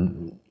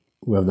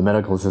of the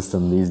medical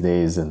system these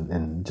days,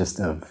 and just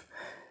of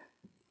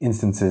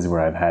instances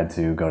where I've had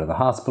to go to the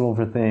hospital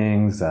for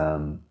things.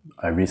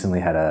 I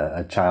recently had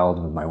a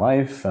child with my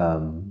wife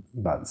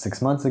about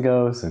 6 months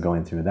ago, so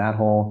going through that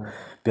whole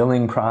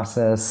billing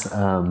process,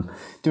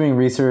 doing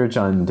research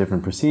on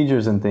different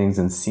procedures and things,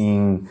 and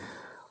seeing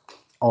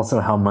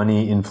also how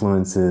money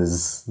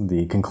influences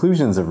the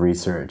conclusions of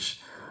research.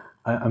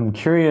 I'm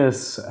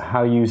curious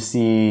how you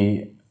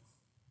see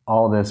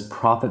all this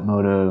profit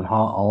motive,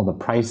 how all the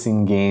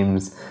pricing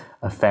games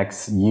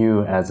affects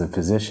you as a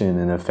physician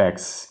and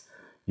affects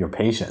your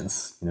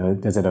patients.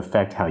 Does it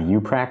affect how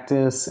you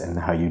practice and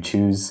how you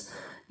choose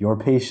your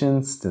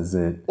patients? Does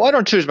it? Well, I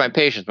don't choose my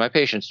patients. My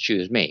patients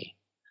choose me.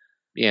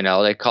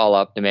 They call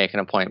up, they make an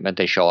appointment,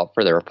 they show up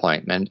for their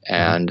appointment,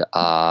 and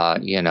I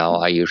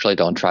usually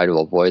don't try to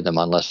avoid them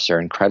unless they're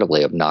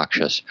incredibly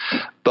obnoxious.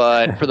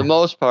 But for the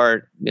most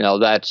part,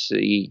 that's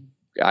the.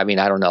 I mean,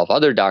 I don't know if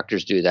other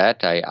doctors do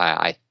that.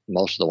 I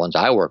most of the ones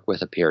I work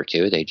with appear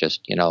to. They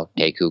just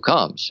take who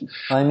comes.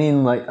 I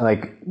mean,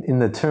 like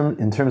in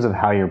terms of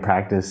how your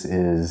practice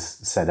is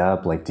set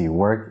up. Like, do you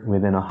work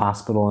within a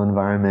hospital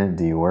environment?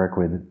 Do you work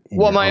with?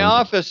 Well, my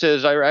office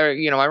is. I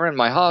rent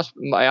my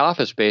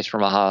office space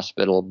from a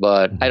hospital,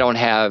 but I don't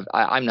have.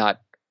 I'm not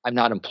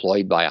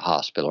employed by a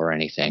hospital or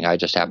anything. I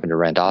just happen to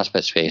rent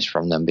office space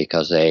from them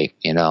because they're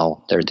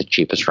the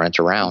cheapest rent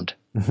around.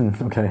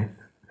 Okay.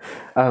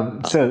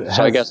 So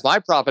I guess my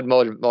profit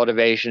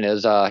motivation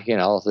is,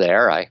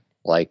 there. I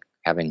like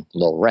having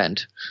low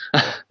rent.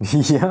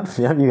 Yeah,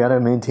 you got to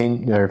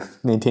maintain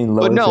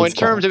low. But no, in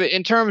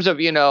terms of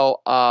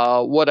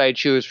what I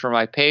choose for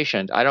my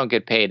patient, I don't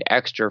get paid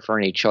extra for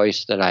any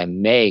choice that I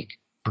make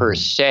per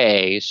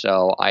se.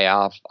 So I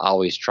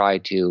always try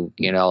to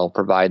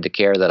provide the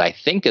care that I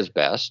think is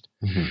best.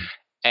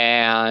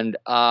 And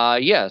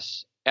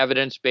yes.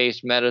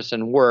 Evidence-based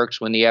medicine works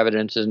when the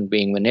evidence isn't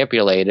being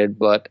manipulated,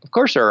 but of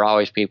course there are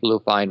always people who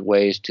find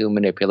ways to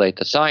manipulate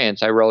the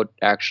science. I wrote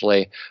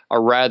actually a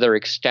rather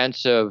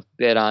extensive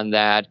bit on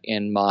that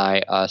in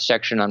my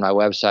section on my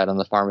website on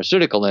the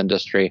pharmaceutical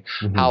industry,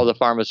 how the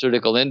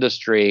pharmaceutical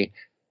industry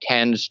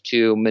tends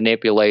to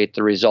manipulate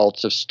the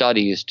results of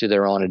studies to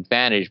their own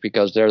advantage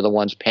because they're the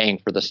ones paying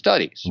for the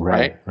studies.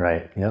 Right.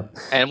 Yep.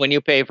 And when you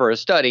pay for a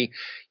study,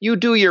 you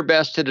do your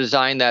best to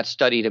design that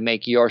study to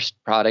make your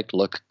product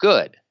look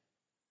good.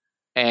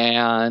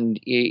 And,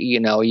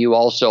 you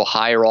also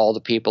hire all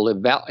the people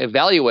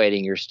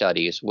evaluating your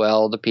studies.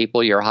 Well, the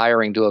people you're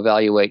hiring to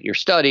evaluate your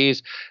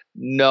studies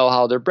know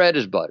how their bread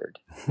is buttered.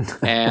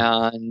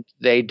 And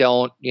they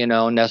don't,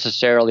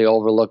 necessarily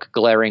overlook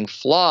glaring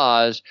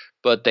flaws,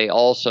 but they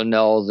also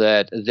know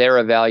that their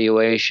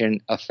evaluation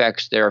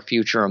affects their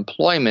future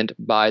employment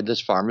by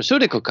this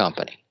pharmaceutical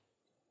company.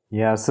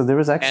 Yeah, so there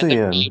was actually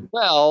and they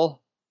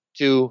well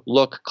to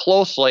look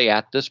closely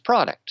at this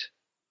product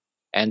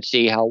and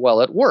see how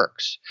well it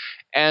works.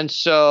 And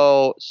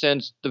so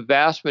since the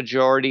vast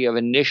majority of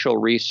initial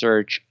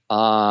research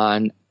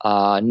on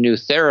new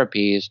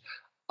therapies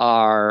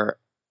are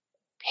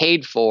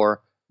paid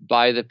for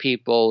by the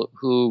people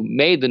who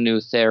made the new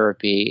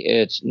therapy,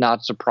 it's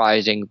not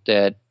surprising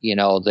that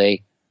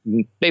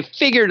they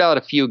figured out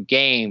a few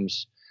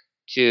games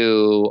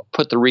to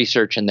put the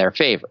research in their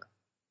favor.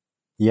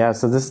 Yeah,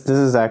 so this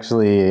is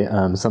actually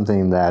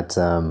something that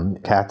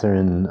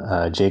Catherine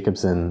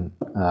Jacobson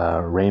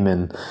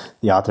Raymond,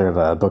 the author of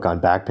a book on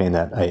back pain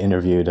that I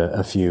interviewed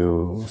a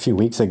few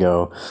weeks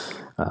ago,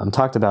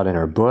 talked about in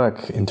her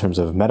book in terms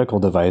of medical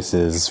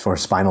devices for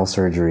spinal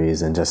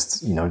surgeries and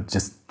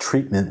just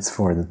treatments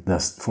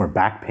for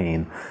back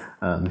pain.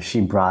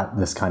 She brought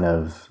this kind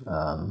of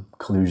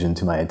collusion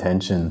to my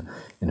attention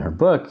in her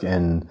book,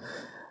 and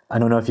I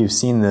don't know if you've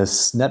seen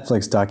this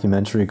Netflix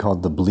documentary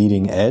called The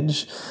Bleeding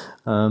Edge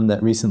that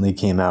recently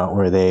came out,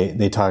 where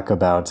they talk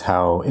about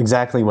how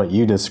exactly what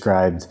you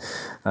described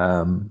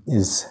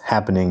is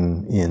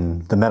happening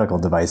in the medical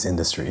device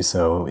industry.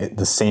 So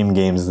the same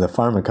games the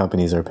pharma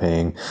companies are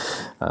playing,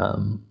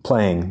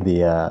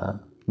 the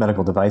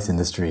medical device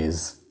industry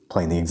is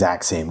playing the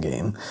exact same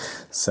game.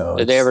 So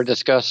did they ever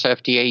discuss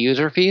FDA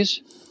user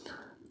fees?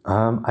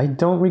 I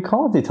don't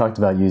recall if they talked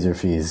about user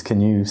fees.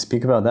 Can you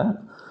speak about that?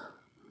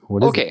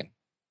 Okay.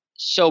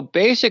 So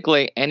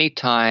basically,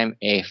 anytime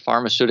a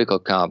pharmaceutical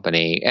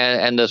company,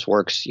 and this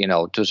works,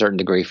 to a certain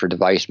degree for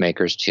device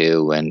makers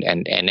too, and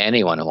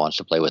anyone who wants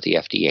to play with the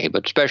FDA,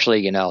 but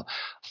especially,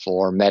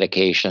 for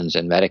medications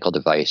and medical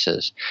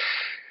devices,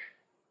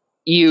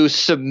 you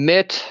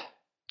submit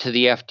to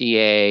the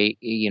FDA,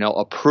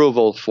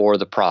 approval for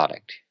the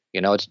product.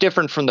 It's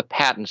different from the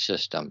patent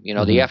system. The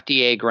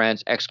FDA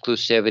grants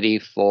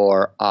exclusivity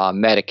for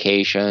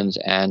medications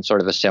and sort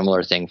of a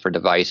similar thing for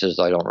devices,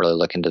 though I don't really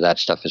look into that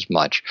stuff as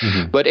much.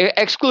 But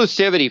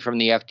exclusivity from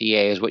the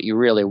FDA is what you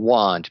really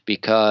want,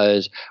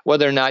 because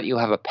whether or not you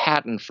have a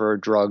patent for a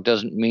drug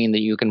doesn't mean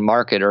that you can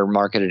market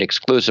it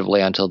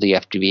exclusively until the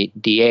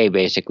FDA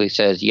basically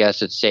says,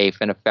 yes, it's safe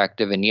and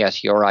effective, and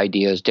yes, your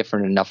idea is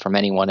different enough from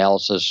anyone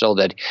else's so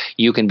that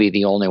you can be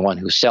the only one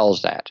who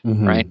sells that,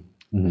 right?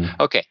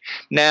 Okay.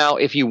 Now,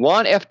 if you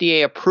want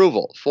FDA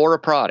approval for a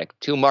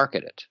product to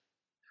market it,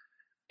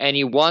 and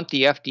you want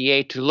the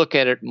FDA to look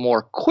at it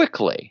more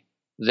quickly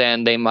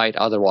than they might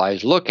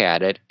otherwise look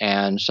at it,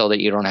 and so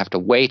that you don't have to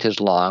wait as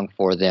long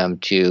for them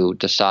to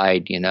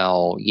decide,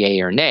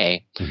 yay or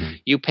nay,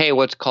 you pay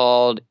what's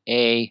called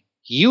a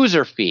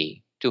user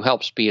fee to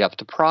help speed up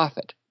the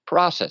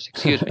process.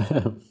 Excuse me.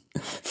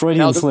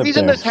 Freudian slip there.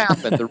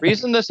 The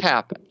reason this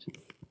happened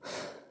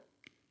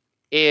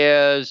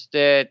is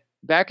that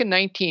back in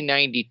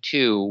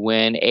 1992,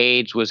 when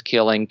AIDS was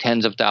killing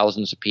tens of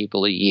thousands of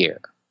people a year,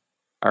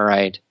 all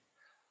right,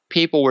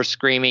 people were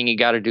screaming, you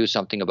got to do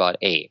something about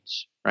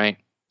AIDS, right?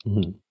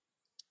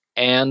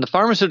 And the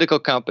pharmaceutical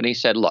company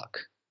said, look,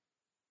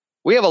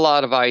 we have a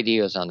lot of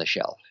ideas on the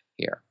shelf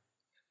here.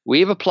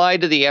 We've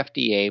applied to the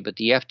FDA, but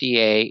the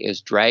FDA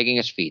is dragging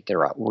its feet.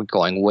 We're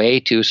going way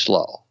too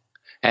slow.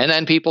 And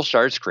then people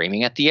started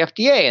screaming at the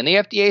FDA, and the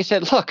FDA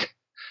said, look,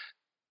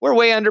 we're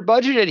way under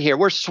budgeted here.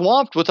 We're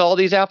swamped with all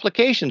these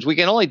applications. We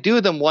can only do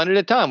them one at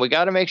a time. We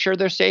got to make sure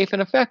they're safe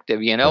and effective.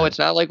 Right. It's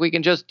not like we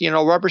can just,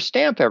 rubber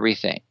stamp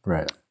everything.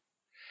 Right.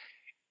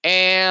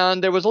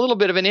 And there was a little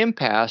bit of an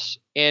impasse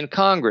in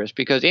Congress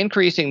because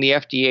increasing the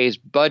FDA's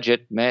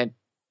budget meant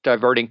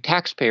diverting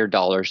taxpayer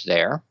dollars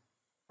there,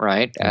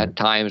 right? At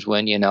times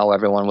when,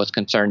 everyone was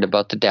concerned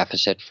about the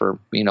deficit for,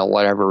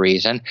 whatever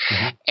reason.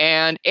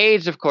 And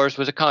AIDS, of course,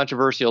 was a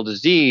controversial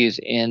disease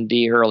in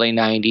the early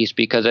 90s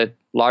because it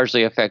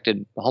largely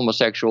affected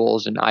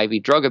homosexuals and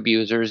IV drug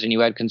abusers. And you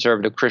had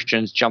conservative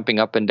Christians jumping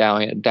up and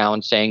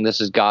down saying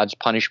this is God's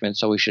punishment,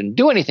 so we shouldn't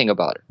do anything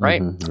about it,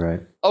 right?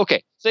 Right.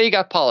 Okay, so you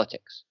got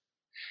politics.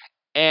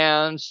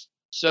 And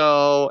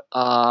so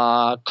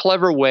a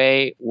clever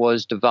way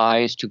was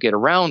devised to get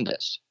around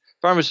this.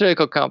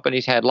 Pharmaceutical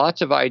companies had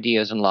lots of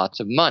ideas and lots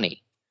of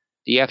money.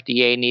 The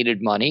FDA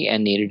needed money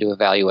and needed to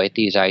evaluate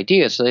these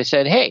ideas. So they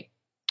said, hey,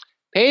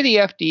 pay the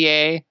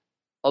FDA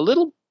a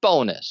little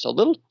bonus, a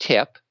little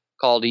tip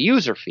called a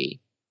user fee,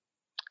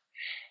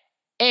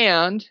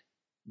 and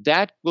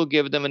that will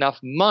give them enough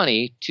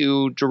money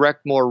to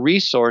direct more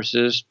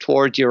resources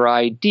towards your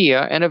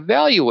idea and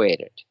evaluate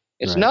it.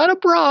 It's not a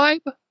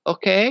bribe,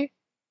 okay?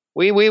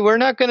 We're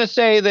not going to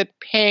say that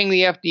paying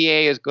the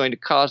FDA is going to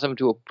cause them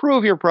to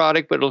approve your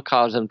product, but it'll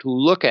cause them to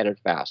look at it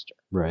faster.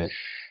 Right.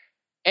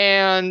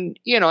 And,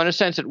 in a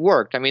sense, it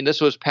worked. I mean,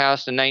 this was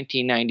passed in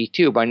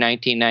 1992. By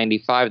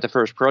 1995, the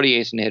first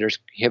protease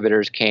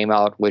inhibitors came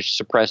out, which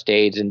suppressed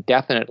AIDS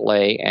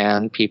indefinitely,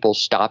 and people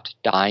stopped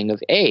dying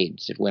of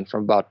AIDS. It went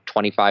from about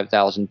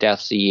 25,000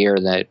 deaths a year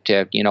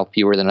to,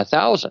 fewer than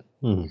 1,000,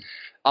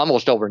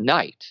 almost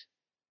overnight.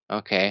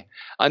 Okay.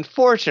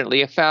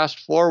 Unfortunately, if fast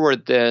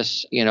forward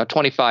this,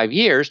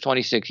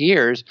 26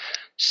 years,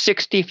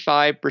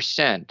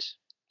 65%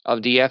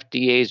 of the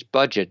FDA's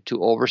budget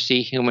to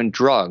oversee human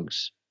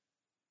drugs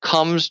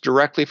comes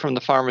directly from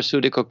the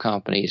pharmaceutical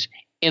companies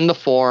in the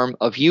form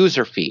of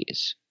user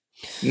fees.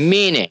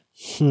 Meaning,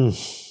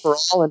 for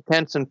all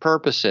intents and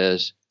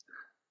purposes,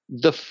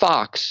 the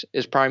fox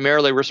is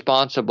primarily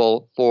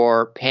responsible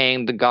for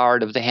paying the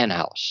guard of the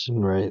henhouse.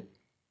 Right.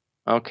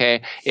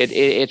 Okay.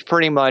 It's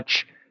pretty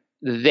much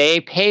they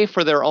pay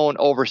for their own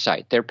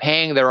oversight. They're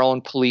paying their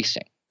own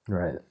policing.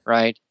 Right.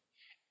 Right.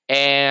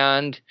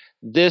 And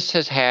this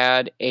has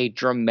had a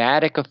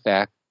dramatic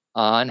effect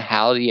on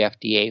how the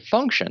FDA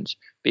functions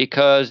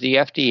because the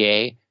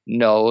FDA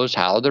knows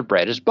how their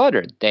bread is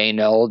buttered. They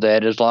know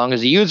that as long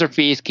as the user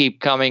fees keep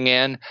coming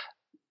in,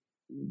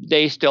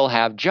 they still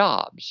have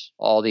jobs,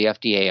 all the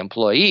FDA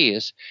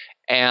employees,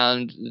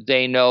 and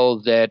they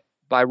know that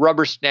by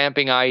rubber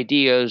stamping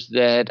ideas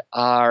that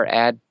are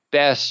at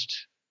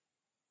best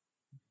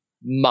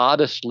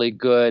modestly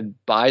good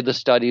by the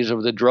studies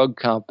of the drug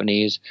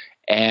companies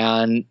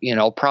and,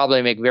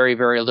 probably make very,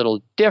 very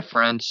little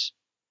difference,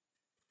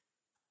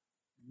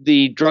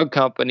 the drug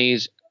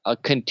companies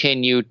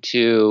continue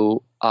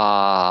to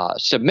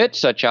submit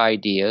such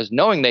ideas,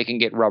 knowing they can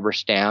get rubber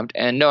stamped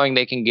and knowing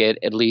they can get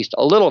at least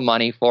a little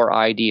money for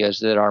ideas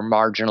that are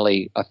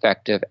marginally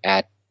effective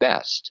at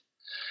best.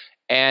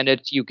 And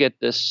you get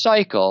this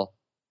cycle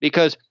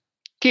because,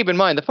 keep in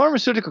mind, the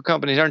pharmaceutical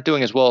companies aren't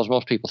doing as well as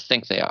most people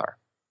think they are.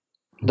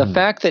 The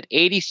fact that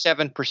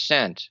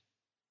 87%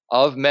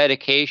 of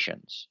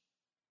medications,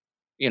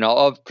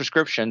 of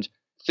prescriptions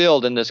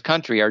filled in this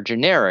country are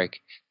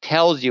generic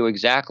tells you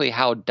exactly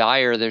how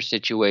dire their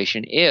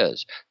situation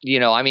is.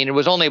 It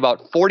was only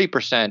about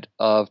 40%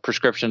 of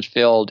prescriptions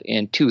filled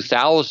in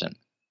 2000.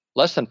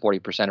 Less than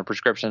 40% of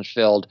prescriptions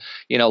filled,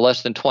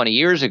 less than 20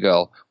 years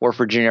ago were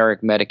for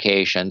generic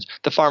medications.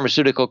 The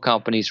pharmaceutical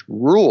companies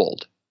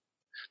ruled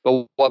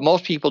But what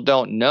most people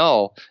don't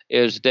know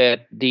is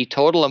that the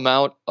total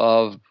amount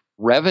of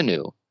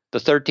revenue the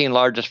 13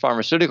 largest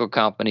pharmaceutical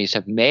companies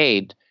have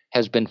made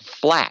has been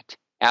flat,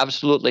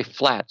 absolutely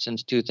flat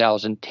since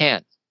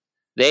 2010.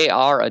 They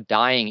are a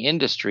dying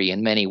industry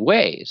in many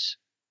ways,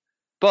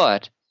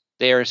 but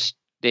they're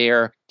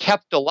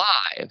kept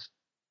alive,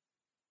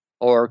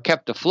 or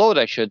kept afloat,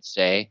 I should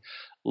say,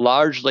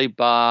 largely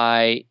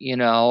by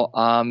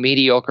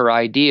mediocre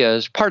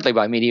ideas, partly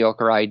by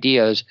mediocre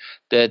ideas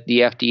that the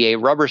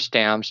FDA rubber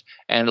stamps,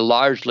 and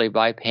largely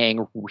by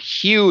paying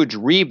huge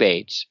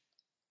rebates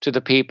to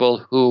the people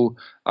who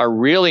are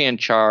really in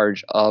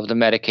charge of the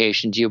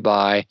medications you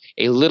buy,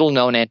 a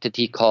little-known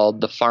entity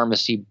called the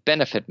pharmacy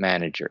benefit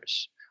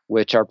managers,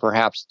 which are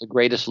perhaps the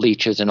greatest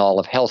leeches in all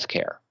of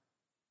healthcare.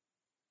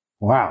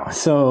 Wow!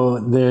 So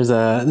there's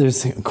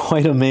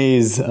quite a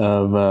maze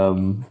of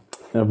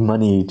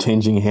money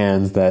changing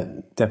hands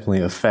that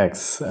definitely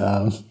affects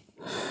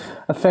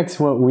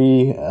what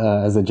we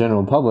as a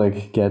general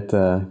public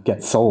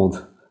get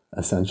sold,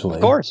 essentially.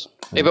 Of course.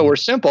 If it were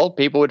simple,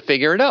 people would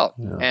figure it out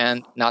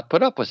and not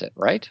put up with it,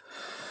 right?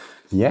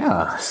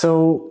 Yeah.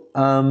 So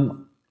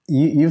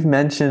you've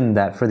mentioned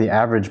that for the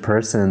average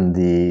person,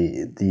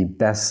 the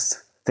best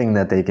thing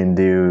that they can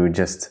do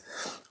just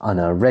on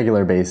a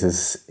regular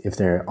basis, if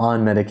they're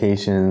on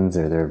medications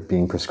or they're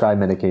being prescribed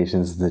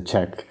medications, to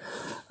check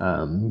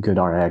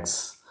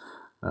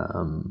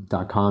GoodRx.com.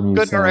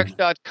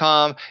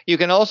 GoodRx.com. You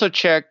can also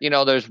check,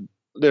 there's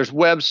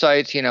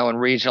websites, in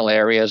regional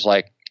areas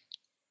like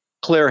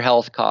Clear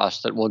Health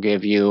Costs that will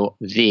give you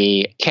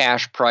the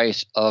cash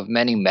price of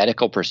many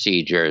medical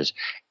procedures.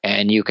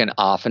 And you can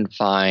often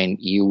find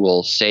you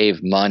will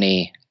save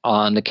money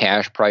on the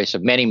cash price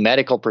of many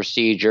medical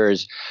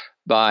procedures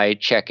by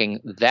checking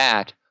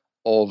that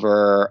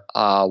over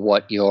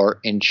what your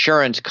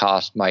insurance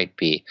cost might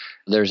be.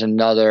 There's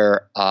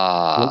another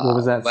what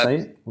was that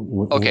site?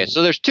 Okay,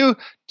 so there's two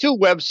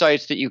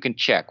websites that you can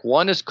check.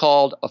 One is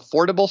called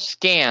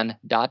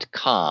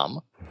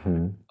affordablescan.com.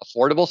 Mm-hmm.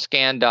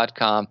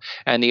 affordablescan.com,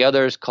 and the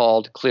other is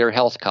called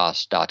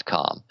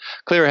clearhealthcosts.com.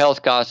 Clear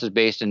Health Costs is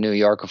based in New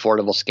York.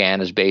 Affordable Scan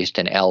is based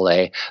in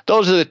LA.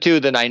 Those are the two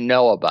that I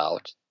know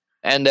about.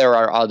 And there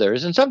are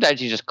others. And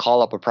sometimes you just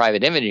call up a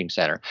private imaging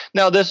center.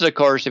 Now, this is, of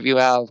course, if you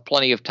have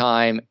plenty of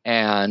time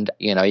and,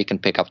 you can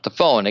pick up the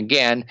phone.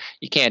 Again,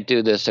 you can't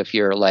do this if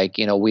you're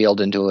wheeled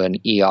into an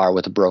ER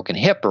with a broken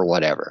hip or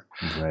whatever.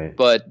 Right.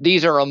 But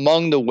these are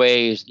among the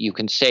ways you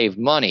can save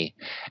money.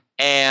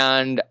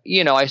 And,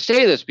 I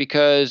say this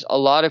because a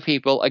lot of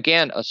people,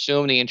 again,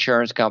 assume the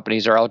insurance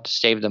companies are out to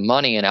save them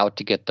money and out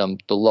to get them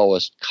the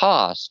lowest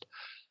cost.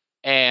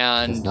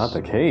 And it's not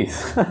the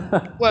case.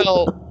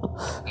 Well,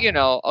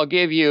 I'll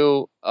give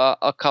you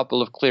a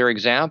couple of clear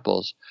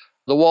examples.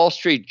 The Wall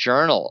Street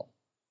Journal,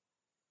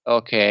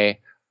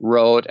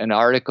 wrote an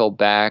article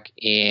back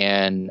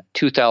in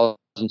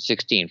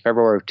 2016,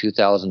 February of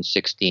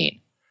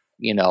 2016,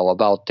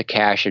 about the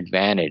cash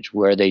advantage,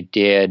 where they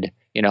did,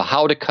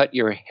 how to cut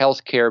your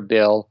healthcare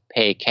bill,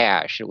 pay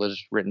cash. It was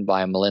written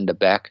by Melinda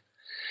Beck.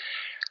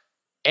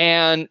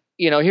 And,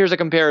 here's a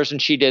comparison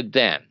she did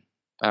then.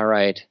 All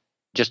right.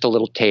 Just a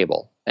little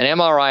table, an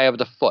MRI of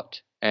the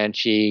foot. And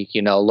she,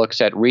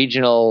 looks at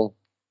regional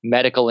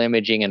medical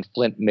imaging in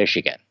Flint,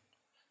 Michigan.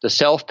 The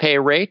self-pay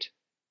rate,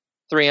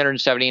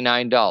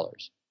 $379.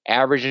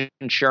 Average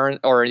insurance,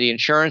 or the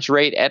insurance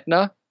rate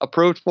Aetna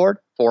approved for it,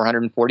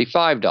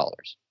 $445.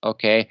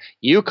 Okay.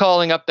 You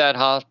calling up that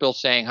hospital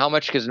saying, how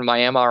much is my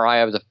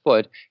MRI of the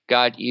foot,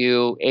 got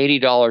you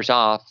 $80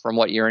 off from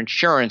what your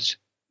insurance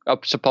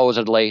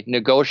supposedly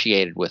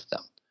negotiated with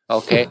them.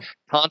 Okay.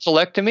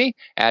 Tonsillectomy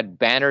at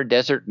Banner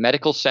Desert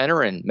Medical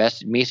Center in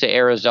Mesa,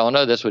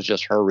 Arizona. This was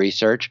just her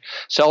research.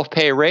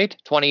 Self-pay rate,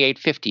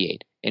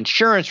 $2,858.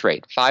 Insurance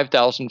rate,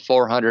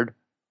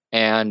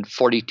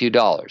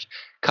 $5,442.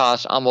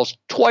 Costs almost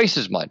twice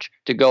as much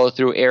to go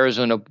through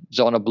Arizona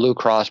Blue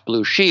Cross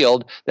Blue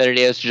Shield than it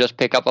is to just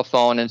pick up a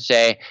phone and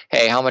say,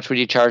 hey, how much would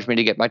you charge me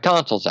to get my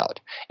tonsils out?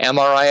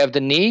 MRI of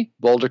the knee,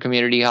 Boulder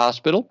Community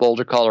Hospital,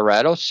 Boulder,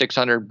 Colorado,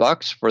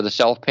 $600 for the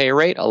self-pay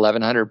rate,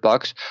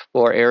 $1,100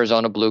 for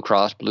Arizona Blue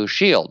Cross Blue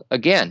Shield.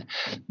 Again,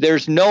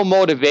 there's no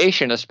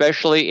motivation,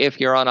 especially if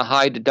you're on a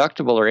high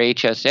deductible or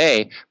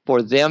HSA,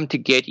 for them to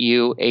get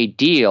you a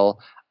deal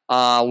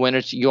when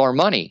it's your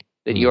money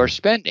that you're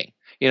spending.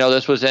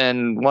 This was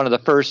in one of the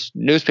first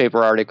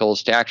newspaper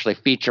articles to actually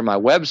feature my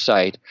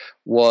website,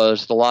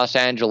 was the Los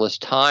Angeles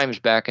Times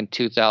back in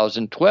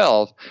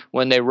 2012,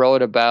 when they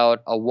wrote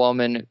about a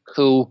woman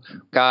who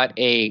got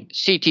a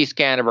CT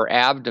scan of her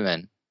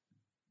abdomen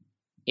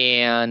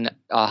in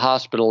a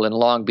hospital in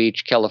Long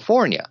Beach,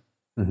 California.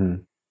 Mm-hmm.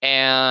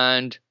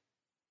 And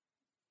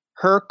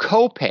her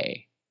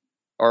copay,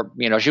 or,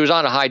 she was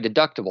on a high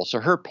deductible, so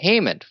her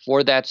payment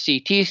for that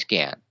CT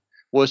scan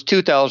was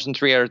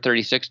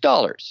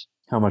 $2,336.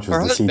 How much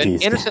was the CT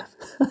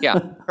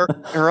scan?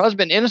 Her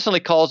husband innocently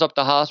calls up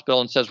the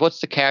hospital and says, what's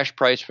the cash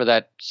price for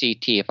that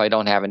CT if I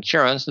don't have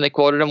insurance? And they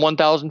quoted him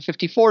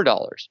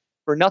 $1,054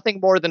 for for nothing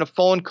more than a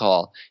phone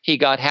call, he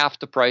got half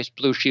the price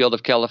Blue Shield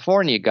of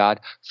California got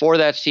for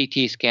that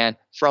CT scan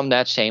from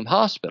that same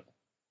hospital.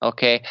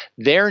 Okay,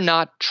 they're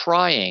not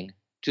trying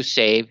to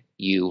save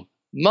you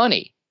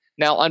money.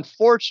 Now,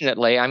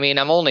 unfortunately, I mean,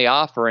 I'm only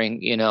offering,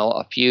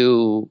 a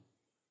few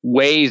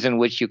ways in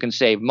which you can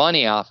save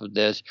money off of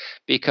this,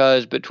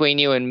 because between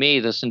you and me,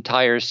 this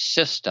entire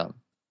system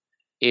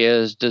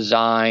is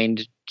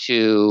designed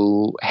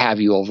to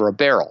have you over a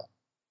barrel.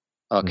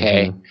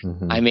 Okay.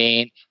 I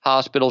mean,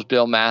 hospitals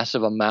bill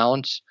massive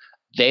amounts.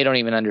 They don't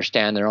even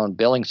understand their own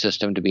billing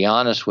system, to be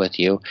honest with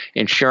you.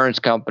 Insurance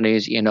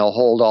companies,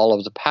 hold all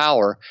of the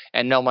power.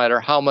 And no matter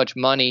how much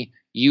money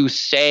you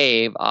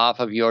save off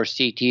of your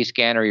CT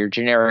scan or your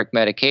generic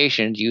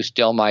medications, you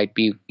still might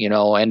be,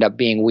 end up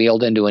being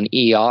wheeled into an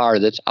ER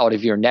that's out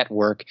of your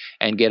network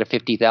and get a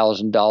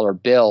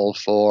 $50,000 bill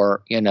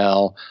for,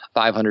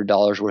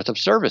 $500 worth of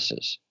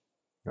services.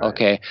 Right.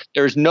 Okay.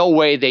 There's no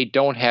way they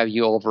don't have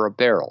you over a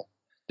barrel.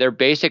 They're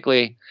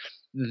basically,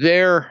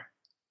 their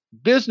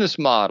business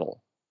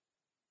model,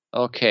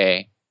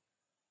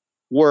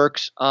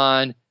 works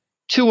on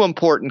two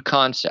important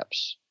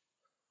concepts.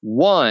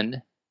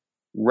 One,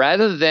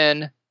 rather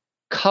than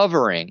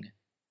covering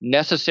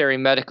necessary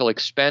medical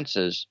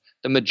expenses,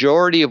 the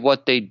majority of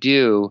what they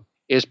do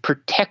is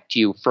protect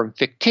you from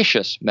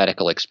fictitious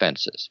medical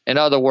expenses. In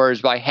other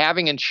words, by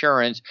having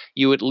insurance,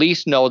 you at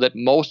least know that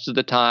most of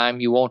the time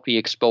you won't be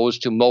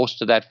exposed to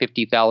most of that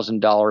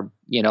 $50,000,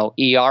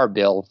 ER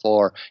bill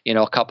for,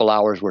 a couple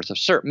hours worth of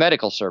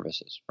medical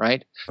services,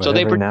 right? But so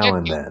they every protect now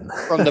and you then.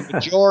 from the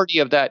majority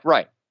of that,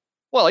 right?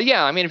 Well,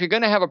 yeah, I mean, if you're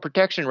going to have a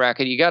protection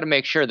racket, you got to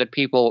make sure that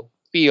people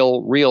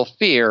feel real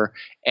fear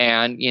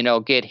and,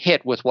 get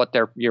hit with what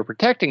you're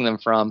protecting them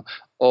from,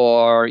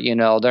 or,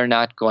 they're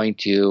not going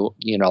to,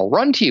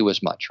 run to you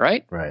as much,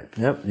 right? Right.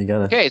 Yep. You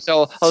got to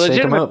so a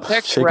legitimate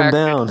protection racket.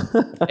 Shake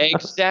them down.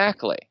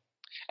 Exactly.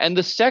 And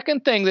the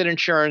second thing that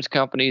insurance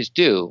companies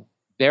do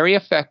very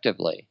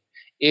effectively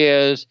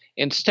is,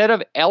 instead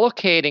of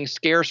allocating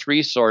scarce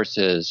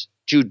resources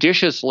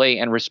judiciously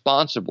and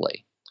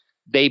responsibly,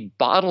 they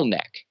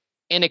bottleneck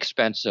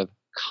inexpensive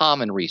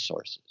common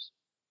resources.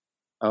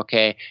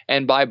 Okay.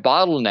 And by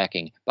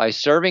bottlenecking, by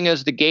serving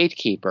as the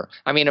gatekeeper,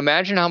 I mean,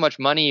 imagine how much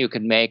money you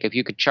could make if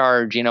you could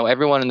charge,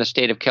 everyone in the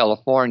state of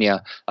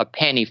California a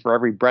penny for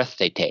every breath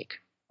they take,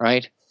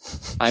 right?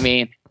 I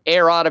mean,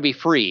 air ought to be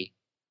free,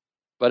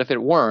 but if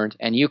it weren't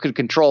and you could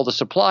control the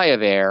supply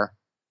of air,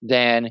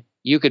 then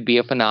you could be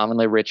a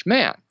phenomenally rich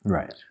man.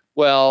 Right.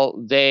 Well,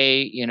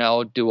 they,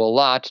 do a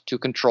lot to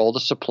control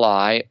the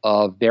supply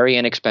of very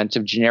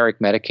inexpensive generic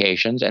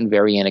medications and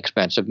very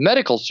inexpensive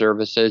medical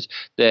services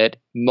that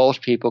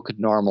most people could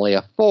normally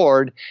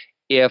afford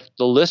if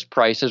the list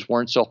prices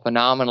weren't so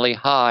phenomenally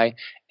high,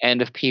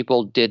 and if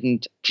people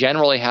didn't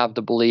generally have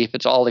the belief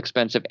it's all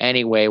expensive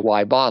anyway,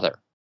 why bother?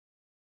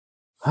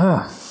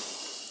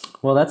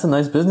 Well, that's a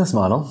nice business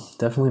model.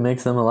 Definitely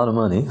makes them a lot of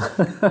money.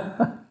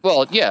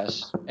 Well,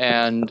 yes,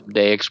 and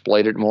they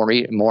exploit it more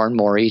and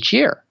more each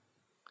year.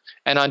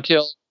 And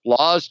until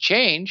laws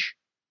change,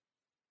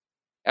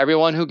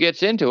 everyone who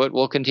gets into it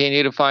will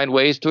continue to find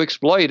ways to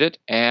exploit it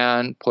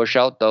and push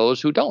out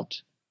those who don't.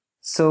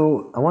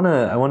 So I want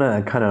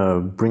to kind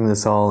of bring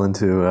this all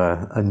into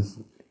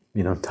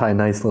tie a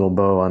nice little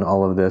bow on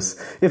all of this,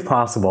 if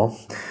possible.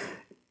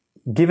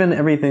 Given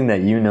everything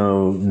that you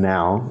know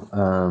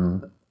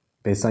now,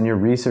 based on your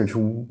research,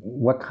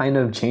 what kind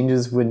of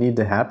changes would need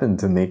to happen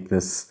to make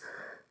this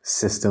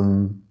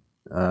system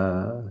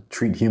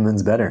treat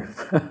humans better?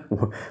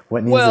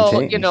 What needs to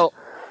change?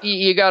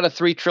 You got a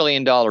 $3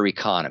 trillion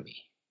economy.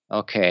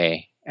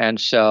 Okay. And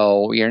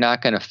so you're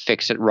not going to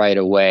fix it right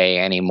away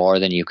any more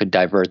than you could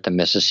divert the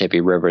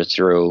Mississippi River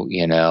through,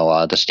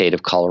 the state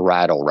of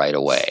Colorado right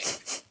away.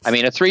 I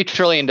mean, a $3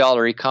 trillion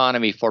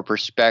economy, for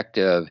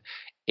perspective,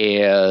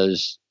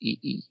 is,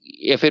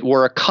 if it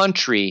were a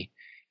country,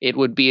 it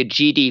would be a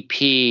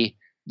GDP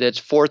that's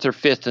fourth or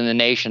fifth in the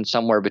nation,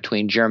 somewhere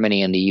between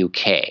Germany and the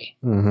UK.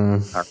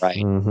 Mm-hmm. All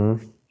right.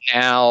 Mm-hmm.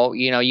 Now,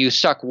 you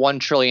suck $1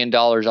 trillion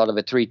out of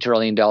a $3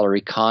 trillion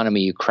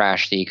economy, you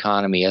crash the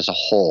economy as a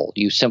whole.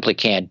 You simply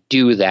can't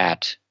do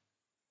that,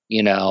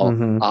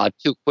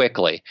 too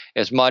quickly.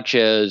 As much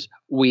as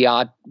we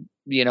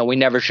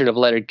never should have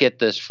let it get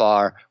this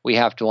far, we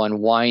have to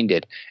unwind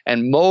it.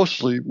 And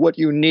mostly what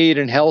you need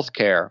in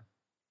healthcare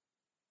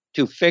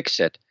to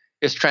fix it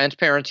is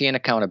transparency and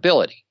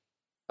accountability.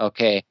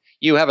 Okay.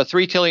 You have a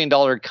 $3 trillion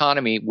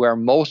economy where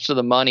most of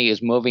the money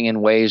is moving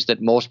in ways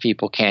that most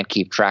people can't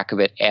keep track of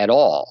it at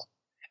all.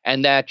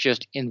 And that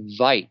just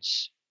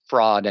invites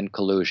fraud and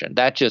collusion.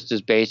 That just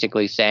is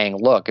basically saying,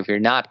 look, if you're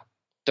not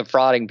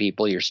defrauding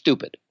people, you're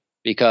stupid,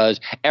 because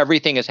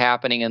everything is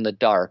happening in the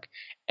dark.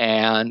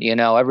 And,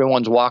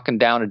 everyone's walking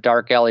down a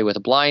dark alley with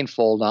a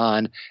blindfold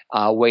on,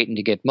 waiting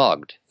to get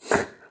mugged.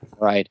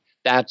 Right.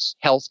 That's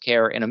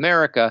healthcare in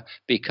America,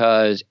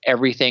 because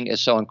everything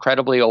is so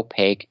incredibly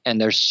opaque and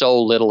there's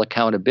so little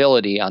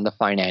accountability on the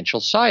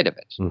financial side of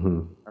it. Mm-hmm.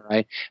 All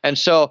right. And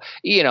so,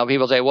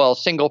 people say, well,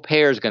 single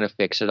payer is going to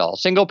fix it all.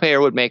 Single payer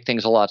would make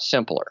things a lot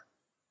simpler.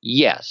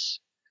 Yes.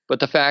 But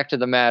the fact of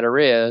the matter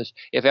is,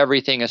 if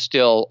everything is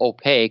still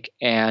opaque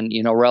and,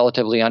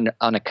 relatively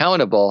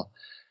unaccountable,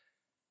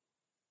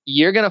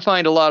 you're going to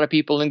find a lot of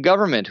people in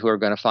government who are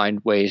going to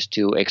find ways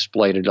to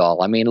exploit it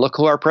all. I mean, look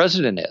who our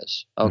president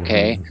is.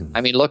 Okay. Mm-hmm.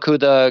 I mean, look who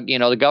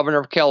the governor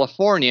of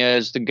California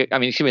is.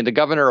 The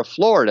governor of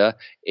Florida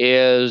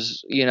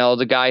is,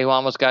 the guy who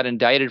almost got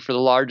indicted for the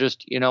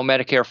largest,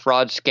 Medicare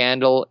fraud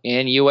scandal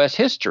in U.S.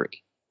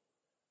 history.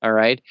 All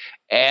right.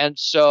 And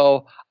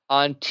so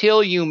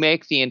until you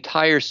make the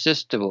entire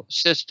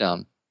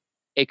system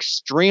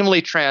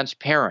extremely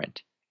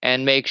transparent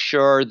and make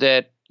sure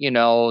that,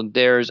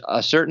 there's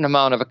a certain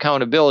amount of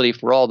accountability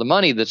for all the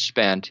money that's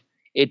spent,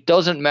 it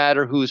doesn't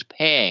matter who's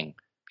paying.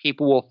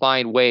 People will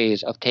find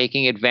ways of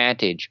taking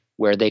advantage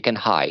where they can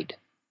hide.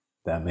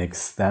 That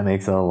makes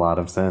a lot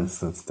of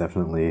sense. That's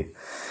definitely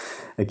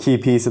a key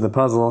piece of the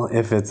puzzle.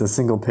 If it's a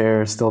single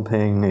payer still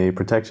paying a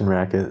protection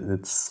racket,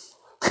 it's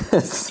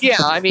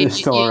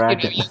still a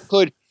racket.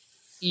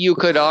 You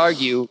could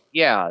argue,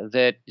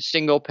 that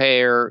single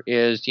payer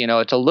is,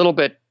 it's a little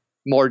bit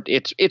more,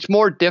 it's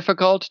more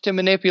difficult to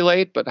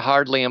manipulate, but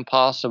hardly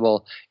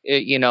impossible.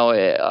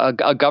 A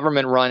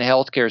government-run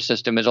healthcare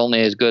system is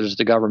only as good as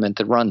the government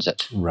that runs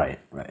it. Right.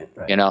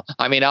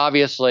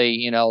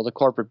 Obviously, the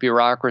corporate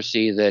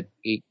bureaucracy that,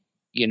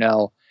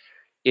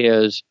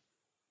 is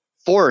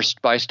forced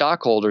by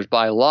stockholders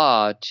by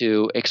law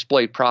to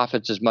exploit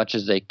profits as much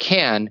as they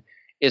can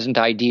isn't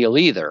ideal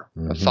either.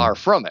 Mm-hmm. Far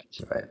from it.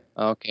 Right.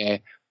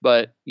 Okay.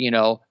 But,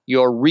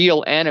 your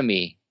real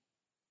enemy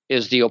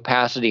is the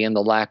opacity and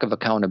the lack of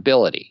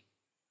accountability.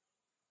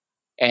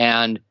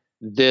 And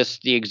the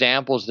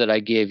examples that I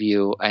give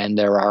you, and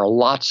there are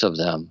lots of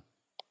them,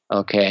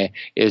 okay,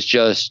 is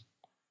just,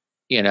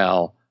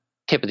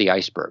 tip of the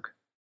iceberg.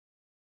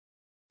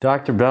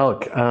 Dr.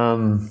 Belk,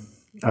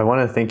 I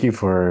want to thank you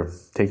for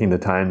taking the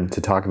time to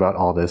talk about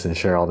all this and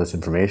share all this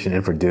information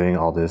and for doing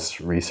all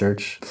this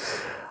research.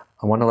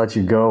 I want to let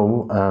you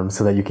go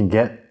so that you can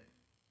get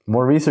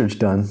more research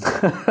done.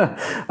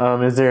 Well,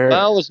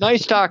 it was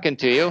nice talking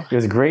to you. It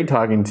was great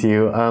talking to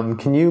you.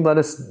 Can you let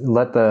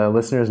the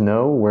listeners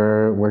know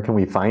where can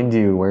we find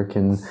you? Where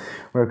can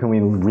we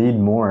read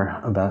more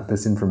about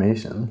this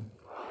information?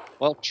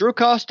 Well,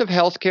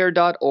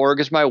 truecostofhealthcare.org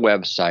is my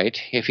website.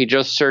 If you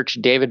just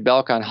search David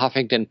Belk on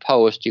Huffington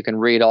Post, you can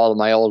read all of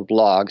my old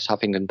blogs.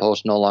 Huffington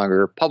Post no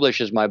longer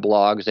publishes my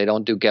blogs. They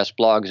don't do guest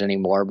blogs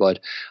anymore,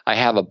 but I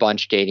have a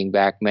bunch dating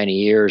back many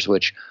years,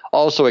 which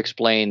also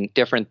explain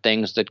different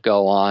things that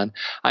go on.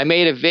 I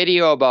made a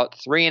video about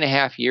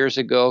 3.5 years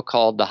ago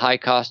called The High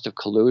Cost of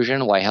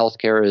Collusion, Why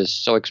Healthcare is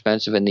So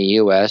Expensive in the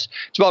U.S.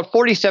 It's about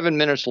 47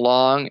 minutes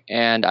long,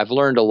 and I've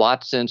learned a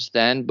lot since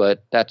then,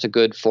 but that's a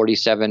good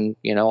 47,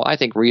 I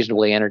think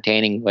reasonably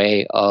entertaining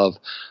way of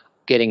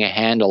getting a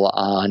handle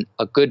on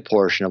a good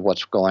portion of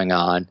what's going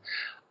on.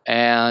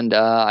 And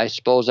I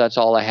suppose that's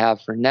all I have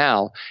for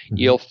now. Mm-hmm.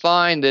 You'll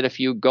find that if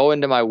you go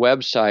into my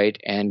website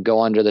and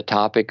go under the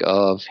topic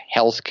of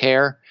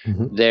healthcare,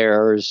 mm-hmm.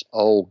 there's,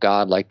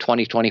 like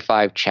 20,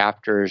 25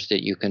 chapters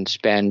that you can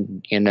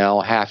spend,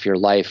 half your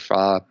life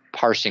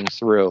parsing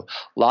through.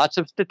 Lots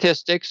of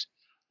statistics,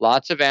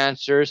 lots of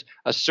answers,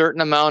 a certain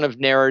amount of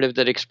narrative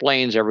that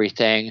explains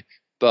everything,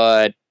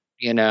 but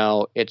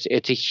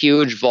it's a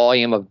huge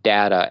volume of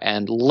data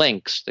and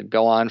links that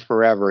go on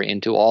forever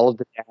into all of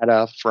the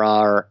data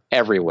from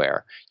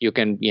everywhere. You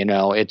can,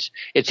 it's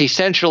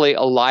essentially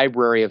a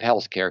library of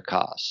healthcare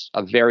costs,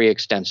 a very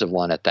extensive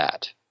one at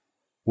that.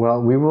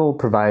 Well, we will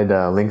provide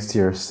links to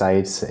your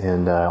sites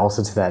and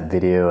also to that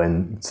video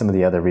and some of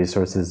the other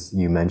resources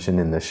you mentioned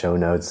in the show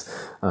notes.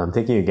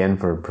 Thank you again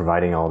for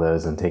providing all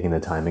those and taking the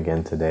time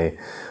again today.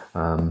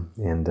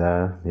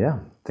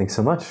 Thanks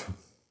so much.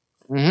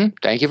 Mm-hmm.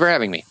 Thank you for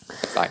having me.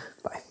 Bye.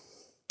 Bye.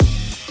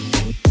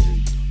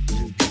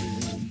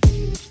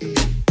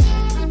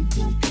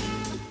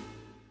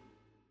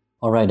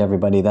 All right,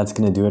 everybody, that's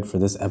going to do it for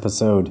this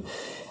episode.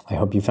 I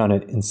hope you found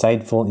it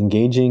insightful,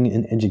 engaging,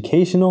 and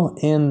educational,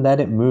 and that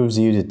it moves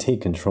you to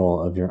take control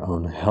of your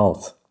own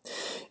health.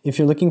 If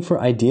you're looking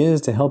for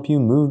ideas to help you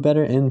move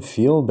better and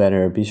feel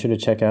better, be sure to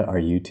check out our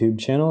YouTube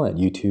channel at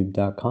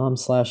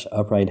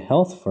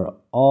youtube.com/uprighthealth for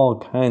all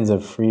kinds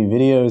of free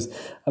videos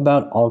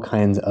about all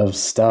kinds of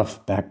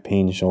stuff, back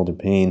pain, shoulder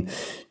pain,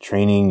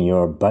 training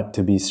your butt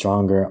to be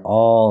stronger,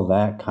 all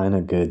that kind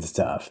of good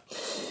stuff.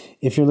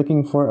 If you're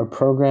looking for a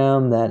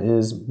program that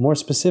is more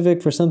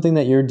specific for something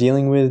that you're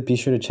dealing with, be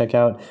sure to check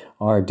out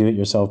our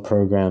do-it-yourself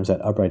programs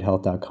at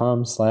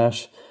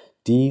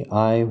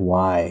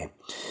uprighthealth.com/DIY.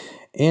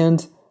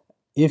 And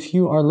if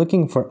you are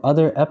looking for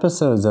other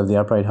episodes of the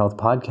Upright Health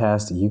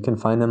Podcast, you can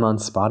find them on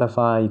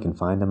Spotify, you can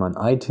find them on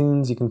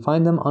iTunes, you can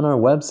find them on our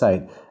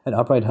website at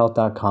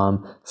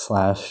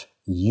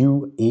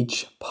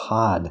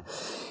uprighthealth.com/UHpod.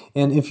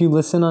 And if you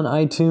listen on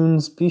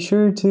iTunes, be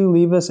sure to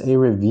leave us a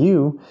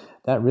review.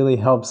 That really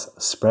helps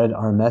spread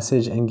our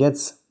message and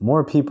gets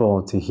more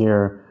people to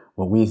hear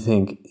what we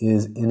think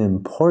is an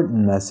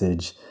important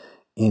message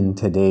in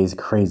today's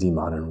crazy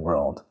modern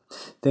world.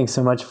 Thanks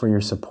so much for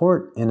your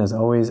support. And as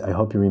always, I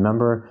hope you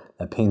remember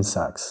that pain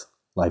sucks.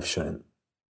 Life shouldn't.